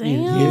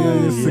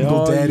Damn.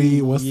 Single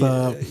daddy, what's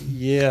up?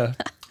 Yeah,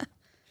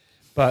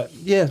 but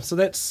so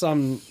that's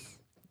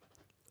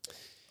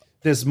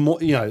there's more.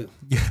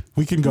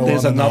 We can go.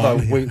 There's on and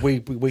another. on. We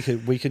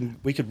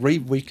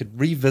could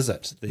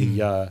revisit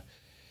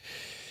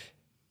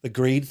the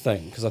greed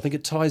thing, because I think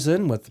it ties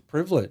in with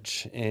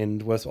privilege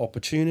and with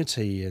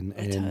opportunity and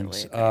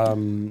totally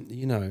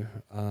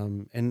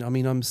and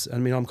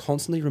I'm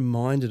constantly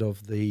reminded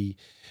of the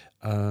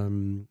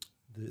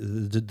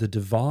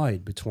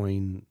divide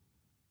between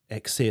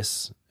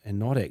access and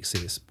not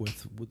access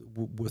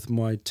with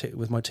my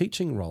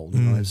teaching role. I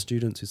have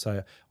students who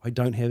say I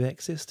don't have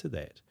access to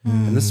that,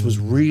 and this was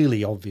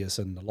really obvious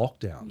in the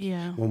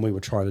lockdown when we were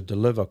trying to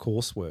deliver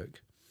coursework.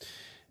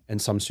 And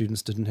some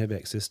students didn't have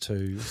access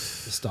to the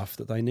stuff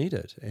that they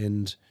needed.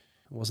 And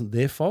it wasn't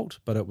their fault,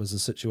 but it was a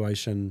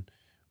situation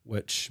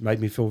which made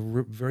me feel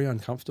very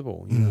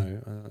uncomfortable.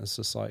 It's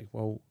just like,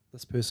 well,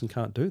 this person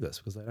can't do this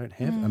because they don't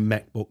have a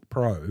MacBook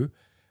Pro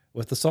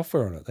with the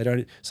software on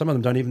it. Some of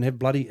them don't even have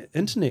bloody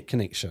internet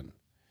connection.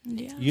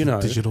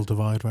 Yeah. Digital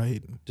divide,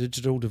 right?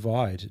 Digital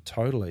divide,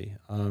 totally.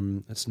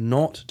 It's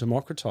not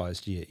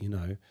democratized yet,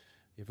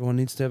 Everyone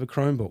needs to have a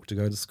Chromebook to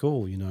go to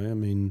school,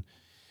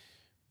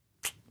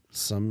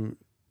 Some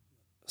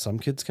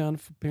parents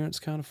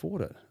can't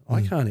afford it.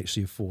 I can't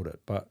actually afford it,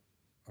 but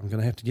I'm going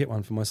to have to get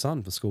one for my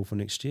son for school for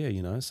next year,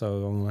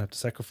 So I'm going to have to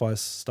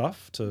sacrifice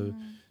stuff to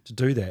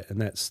do that,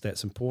 and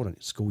that's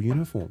important. School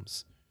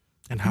uniforms.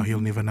 And how he'll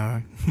never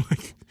know,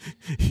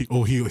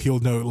 he'll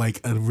know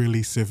like a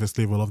really surface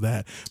level of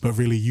that, but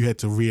really you had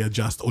to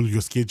readjust all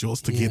your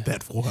schedules to get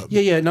that for him.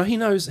 No, he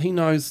knows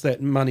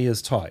that money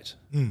is tight.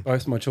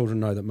 Both my children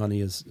know that money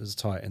is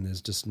tight, and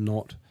there's just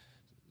not.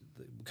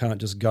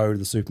 Can't just go to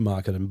the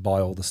supermarket and buy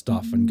all the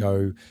stuff and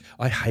go.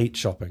 I hate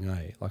shopping,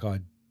 Like I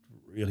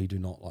really do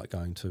not like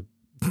going to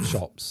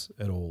shops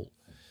at all.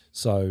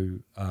 So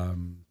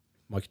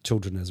my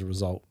children, as a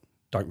result,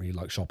 don't really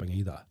like shopping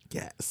either.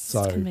 Yes,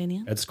 so it's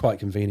convenient. It's quite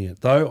convenient.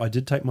 Though I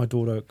did take my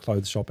daughter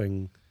clothes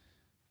shopping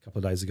a couple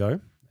of days ago,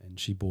 and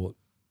she bought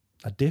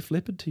a Def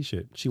Leppard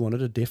t-shirt. She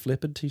wanted a Def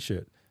Leppard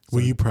t-shirt. So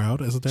were you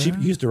proud as a dad? She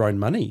used her own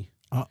money.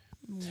 Wow.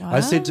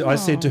 I said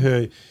to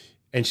her.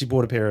 And she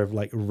bought a pair of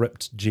like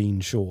ripped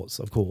jean shorts,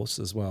 of course,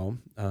 as well.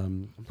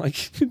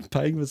 Like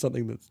paying for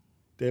something that's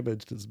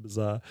damaged is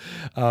bizarre.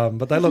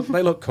 But they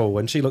look cool,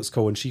 and she looks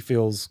cool, and she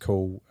feels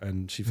cool,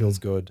 and she feels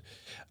good.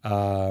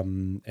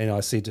 And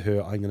I said to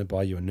her, I'm going to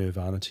buy you a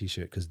Nirvana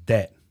t-shirt because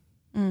that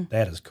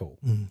is cool.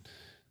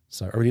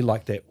 So I really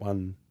like that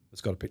one.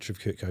 It's got a picture of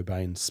Kurt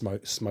Cobain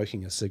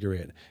smoking a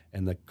cigarette,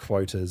 and the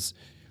quote is,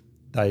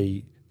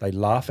 "They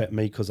laugh at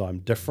me because I'm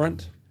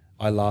different.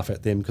 I laugh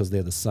at them because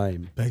they're the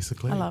same."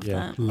 Basically, I love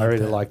that. I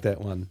really like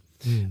that one.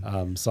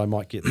 So I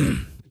might get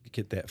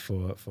that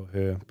for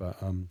her.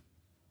 But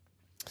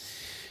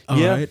All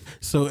right.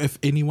 So if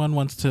anyone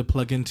wants to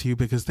plug into you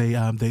because they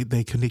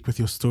connect with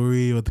your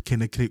story, or they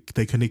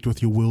connect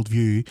with your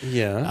worldview,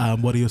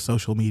 what are your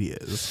social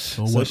medias?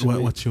 Or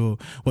what's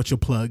your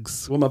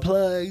plugs? Well, my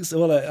plugs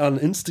on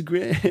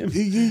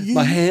Instagram.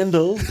 My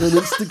handle on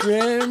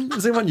Instagram.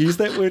 Does anyone use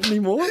that word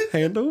anymore?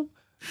 Handle.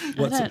 I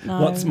don't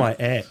know. What's my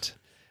 @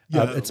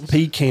 it's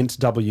P Kent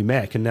W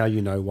Mac, and now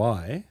you know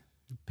why.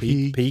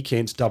 P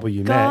Kent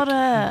W Mac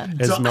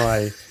is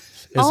my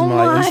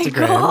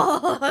Instagram.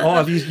 God.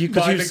 Oh,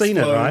 you've seen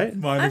it, right?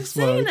 I've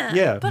seen it.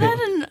 Yeah, but I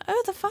didn't.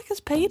 Who the fuck is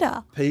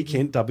Peter? P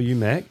Kent W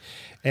Mac,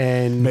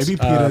 And Maybe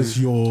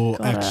Peter's your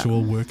Got it.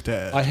 actual work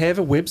dad. I have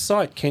a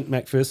website,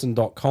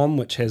 kentmacpherson.com,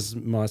 which has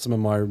some of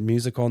my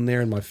music on there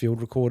and my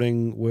field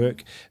recording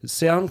work.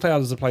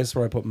 SoundCloud is a place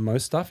where I put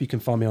most stuff. You can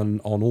find me on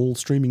all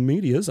streaming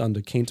medias under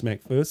Kent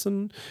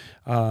Macpherson.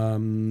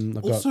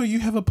 Also, you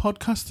have a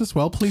podcast as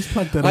well. Please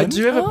plug that I in.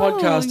 do have a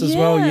podcast as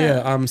well, yeah.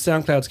 yeah.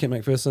 SoundCloud's Kent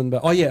Macpherson,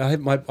 but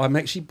I'm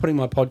actually putting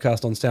my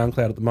podcast on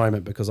SoundCloud at the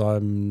moment because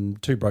I'm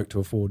too broke to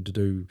afford to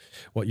do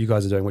what you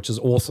guys are doing, which is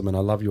awesome, and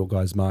I love your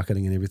guys'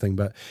 marketing and everything.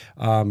 But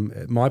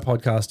my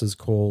podcast is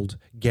called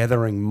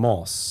Gathering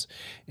Moss,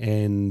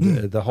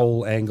 and the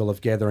whole angle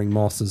of Gathering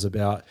Moss is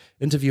about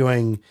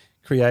interviewing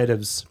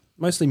creatives,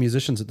 mostly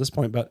musicians at this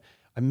point. But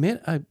I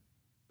met a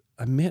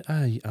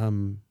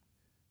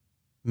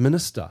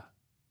minister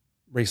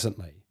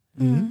recently.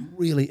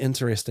 Really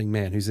interesting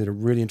man who's had a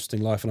really interesting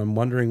life, and I'm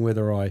wondering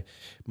whether I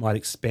might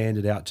expand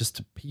it out just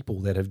to people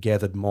that have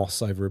gathered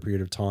moss over a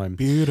period of time.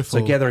 Beautiful.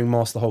 So gathering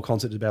moss, the whole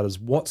concept about is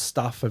what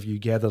stuff have you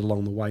gathered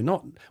along the way,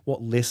 not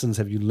what lessons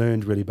have you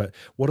learned really, but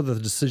what are the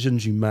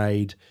decisions you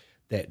made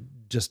that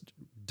just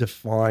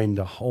defined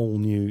a whole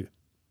new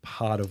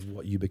part of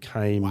what you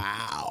became.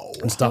 Wow.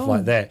 And stuff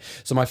like that.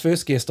 So my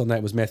first guest on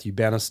that was Matthew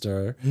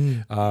Bannister.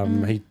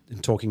 He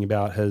talking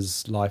about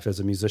his life as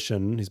a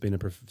musician. He's been a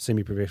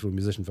semi-professional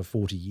musician for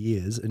 40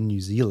 years in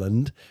New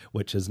Zealand,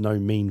 which is no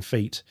mean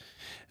feat,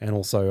 and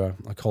also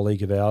a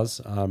colleague of ours.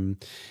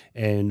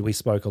 And we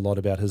spoke a lot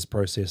about his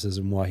processes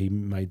and why he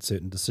made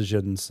certain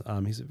decisions.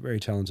 He's a very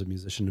talented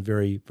musician, a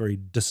very, very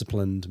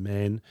disciplined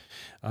man.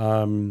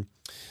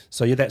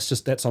 So yeah,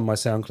 that's on my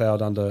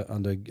SoundCloud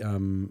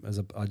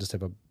I just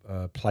have a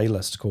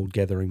playlist called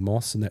Gathering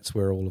Moss, and that's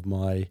where all of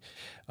my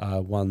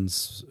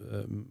ones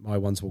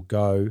will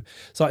go.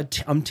 So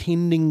I'm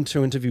tending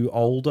to interview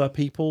older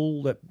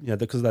people that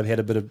because they've had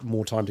a bit of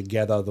more time to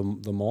gather the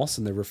moss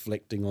and they're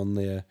reflecting on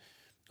their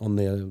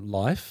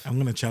life. I'm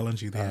going to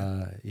challenge you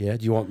there. Yeah.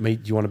 Do you want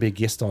to be a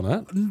guest on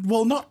it?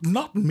 Well,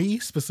 not me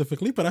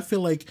specifically, but I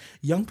feel like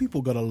young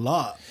people got a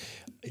lot.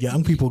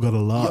 Young people got a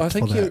lot. Yeah,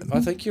 I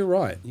think you're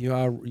right. You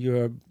are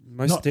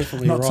most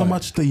definitely not right. so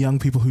much the young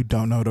people who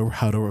don't know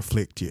how to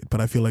reflect yet, but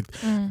I feel like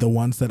the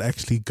ones that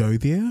actually go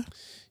there.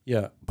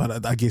 Yeah.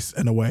 But I guess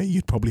in a way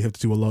you'd probably have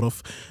to do a lot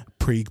of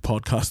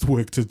pre-podcast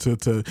work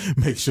to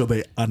make sure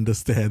they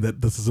understand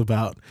that this is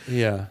about.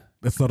 Yeah.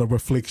 It's not a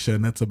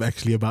reflection. It's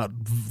actually about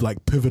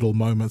like pivotal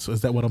moments.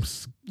 Is that what I'm?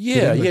 Just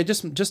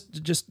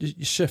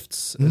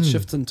shifts. It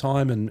shifts in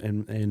time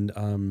and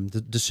the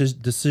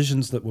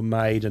decisions that were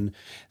made and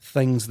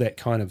things that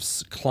kind of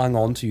clung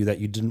onto you that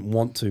you didn't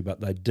want to, but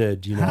they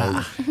did.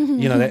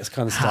 That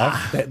kind of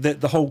stuff.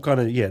 That the whole kind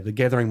of the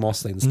gathering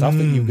moss thing, the stuff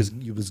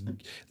that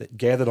that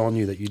gathered on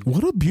you that you.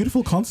 What a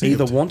beautiful concept.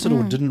 Either wanted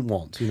or didn't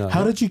want.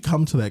 How did you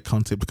come to that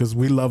concept? Because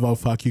we love our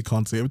fuck you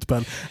concept,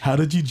 but how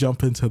did you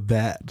jump into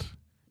that?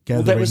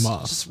 Gathering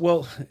moss.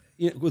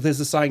 There's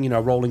a saying,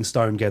 a rolling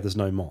stone gathers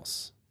no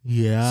moss.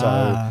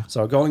 Yeah.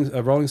 So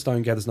a rolling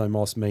stone gathers no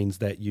moss means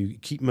that you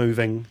keep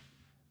moving,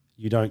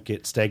 you don't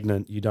get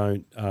stagnant, you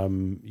don't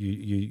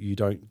you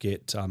don't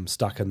get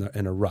stuck in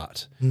a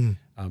rut.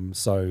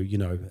 So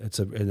it's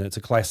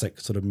a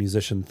classic sort of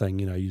musician thing.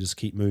 You just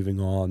keep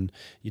moving on.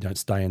 You don't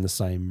stay in the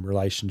same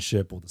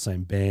relationship or the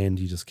same band.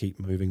 You just keep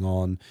moving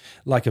on,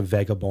 like a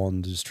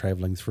vagabond just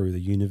traveling through the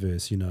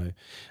universe.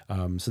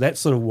 So that's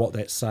sort of what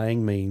that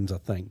saying means, I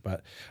think.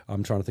 But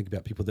I'm trying to think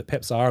about people that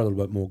perhaps are a little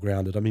bit more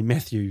grounded. I mean,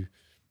 Matthew,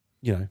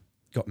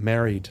 got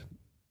married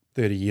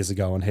 30 years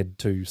ago and had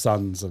 2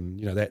 sons, and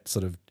that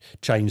sort of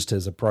changed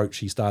his approach.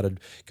 He started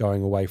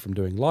going away from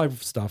doing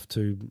live stuff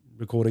to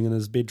recording in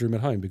his bedroom at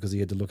home because he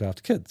had to look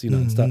after kids,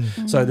 and stuff.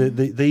 So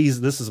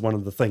this is one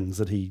of the things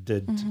that he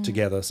did to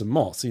gather some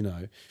moss,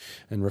 and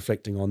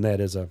reflecting on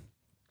that as a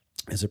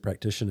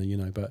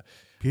practitioner, but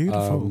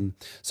beautiful.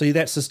 So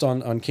that's just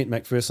on Kent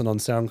Macpherson on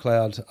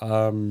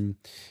SoundCloud.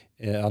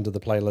 Under the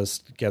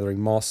playlist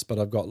Gathering Moss, but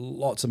I've got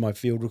lots of my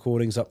field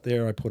recordings up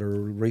there. I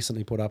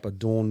recently put up a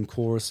dawn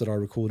chorus that I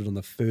recorded on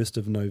the 1st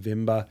of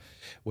November,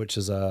 which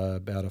is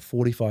about a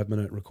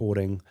 45-minute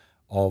recording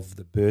of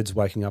the birds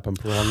waking up in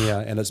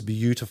Parongia, and it's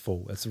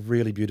beautiful. It's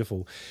really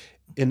beautiful.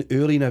 In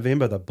early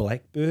November, the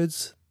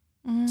blackbirds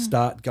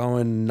start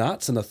going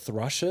nuts, and the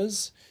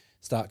thrushes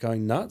start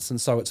going nuts, and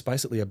so it's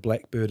basically a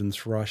blackbird and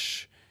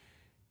thrush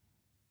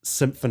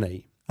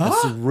symphony.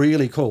 It's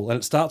really cool. And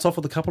it starts off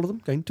with a couple of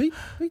them going tweet,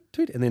 tweet,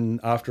 tweet. And then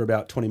after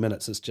about 20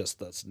 minutes, it's just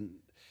this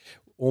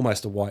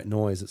almost a white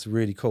noise. It's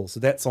really cool. So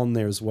that's on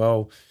there as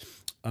well.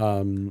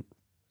 Can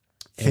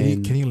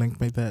you link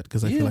me that?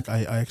 Because I feel like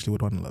I actually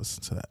would want to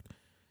listen to that.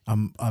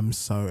 I'm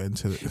so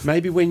into it.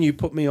 Maybe when you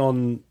put me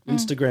on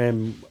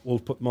Instagram, we'll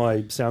put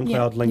my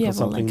SoundCloud link or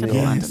something we'll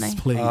there. Yes,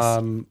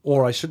 please.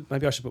 Or I should put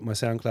my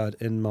SoundCloud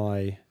in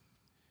my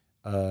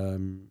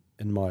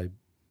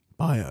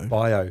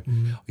bio.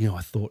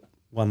 I thought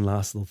one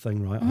last little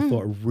thing, right? I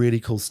thought a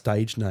really cool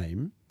stage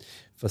name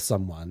for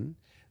someone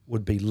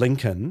would be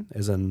Lincoln,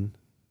 as in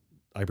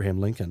Abraham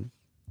Lincoln,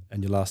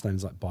 and your last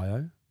name's like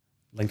Bio,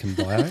 Lincoln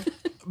Bio.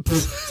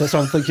 So that's what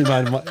I'm thinking.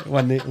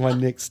 My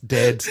next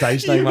dad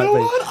stage name You might know be.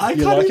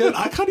 what?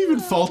 I can't even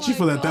fault you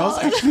for that. That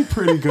was actually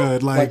pretty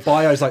good. Like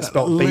bio's like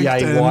spelled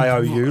LinkedIn.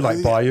 BAYOU,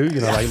 like bio,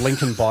 like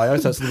Lincoln bio.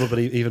 So it's a little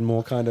bit even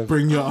more kind of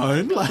Bring your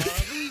own, like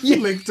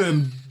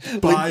LinkedIn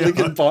bio.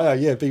 Lincoln bio,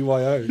 yeah,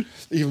 BYO,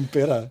 even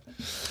better.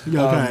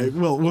 Okay,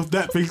 well, with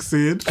that being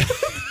said,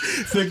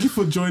 thank you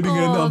for joining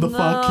in on the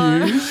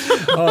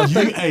Fuck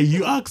You.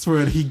 You asked for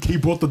it. He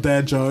brought the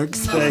dad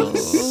jokes.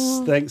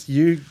 Thanks.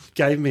 You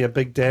gave me a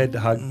big dad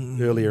hug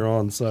earlier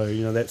on, so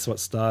that's what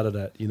started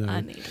it.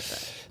 I needed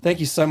it. Thank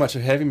you so much for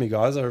having me,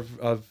 guys.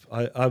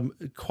 I'm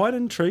quite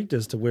intrigued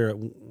as to where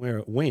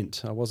it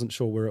went. I wasn't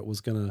sure where it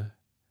was gonna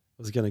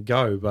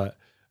go, but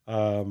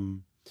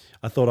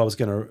I thought I was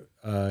gonna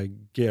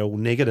get all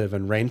negative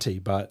and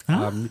ranty. But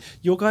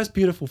your guys'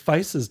 beautiful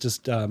faces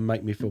just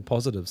make me feel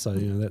positive. So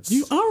that's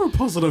You are a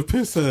positive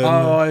person.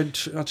 Oh, I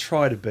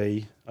try to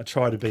be. I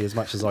try to be as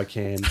much as I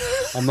can.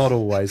 I'm not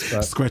always,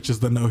 but Scratches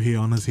the no hair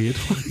on his head.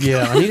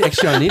 yeah, I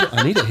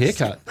need a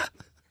haircut.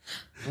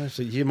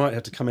 Actually, you might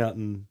have to come out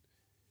and.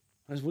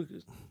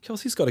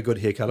 Kelsey's got a good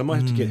haircut. I might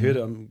have to get her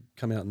to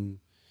come out and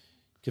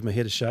give my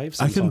hair a shave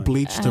I sometime. can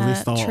bleach the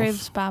rest off.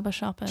 Trev's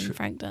Barbershop in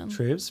Frankton.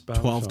 Trev's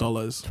barbershop.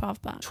 $12.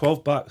 $12.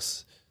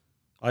 $12.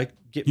 I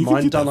get You can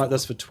mine get done that like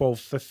this for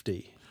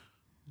 $12.50.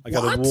 I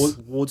got a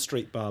Ward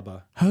Street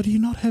barber. How do you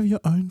not have your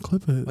own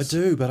clippers? I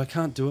do, but I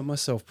can't do it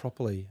myself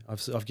properly.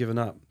 I've given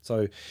up.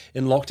 So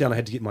in lockdown, I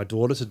had to get my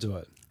daughter to do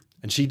it,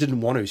 and she didn't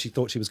want to. She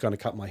thought she was going to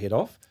cut my head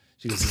off.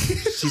 She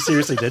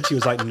seriously did. She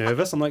was like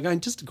nervous. I'm like, going,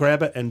 just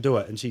grab it and do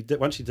it. And she did.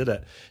 Once she did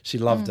it, she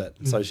loved it.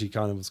 So she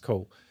kind of was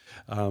cool.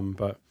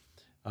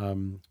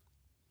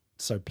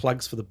 So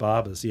plugs for the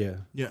barbers, yeah.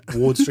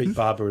 Ward Street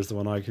Barber is the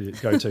one I could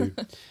go to,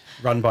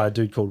 run by a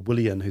dude called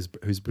Willian, who's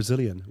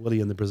Brazilian.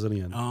 Willian the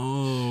Brazilian.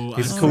 Oh,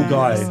 he's a cool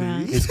guy.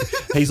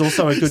 He's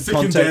also a good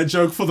Second contact. dad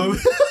joke for them.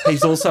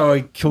 He's also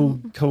a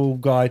cool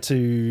guy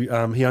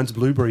to. He owns a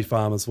blueberry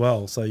farm as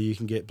well, so you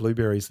can get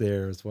blueberries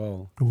there as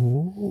well.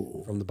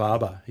 Ooh. From the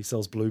barber, he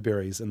sells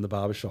blueberries in the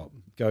barber shop.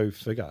 Go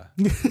figure.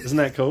 Isn't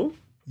that cool?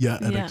 Yeah,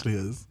 it actually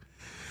is.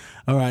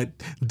 All right.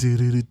 The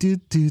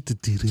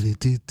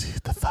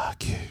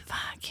fuck you.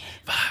 Fuck you.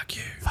 Fuck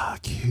you.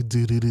 Fuck you.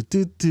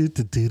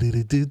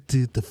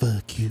 The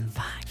fuck you.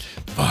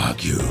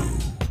 Fuck you.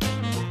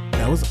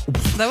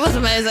 That was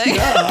amazing.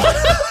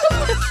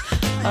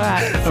 All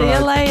right. See you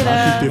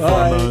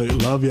later.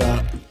 Love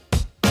ya.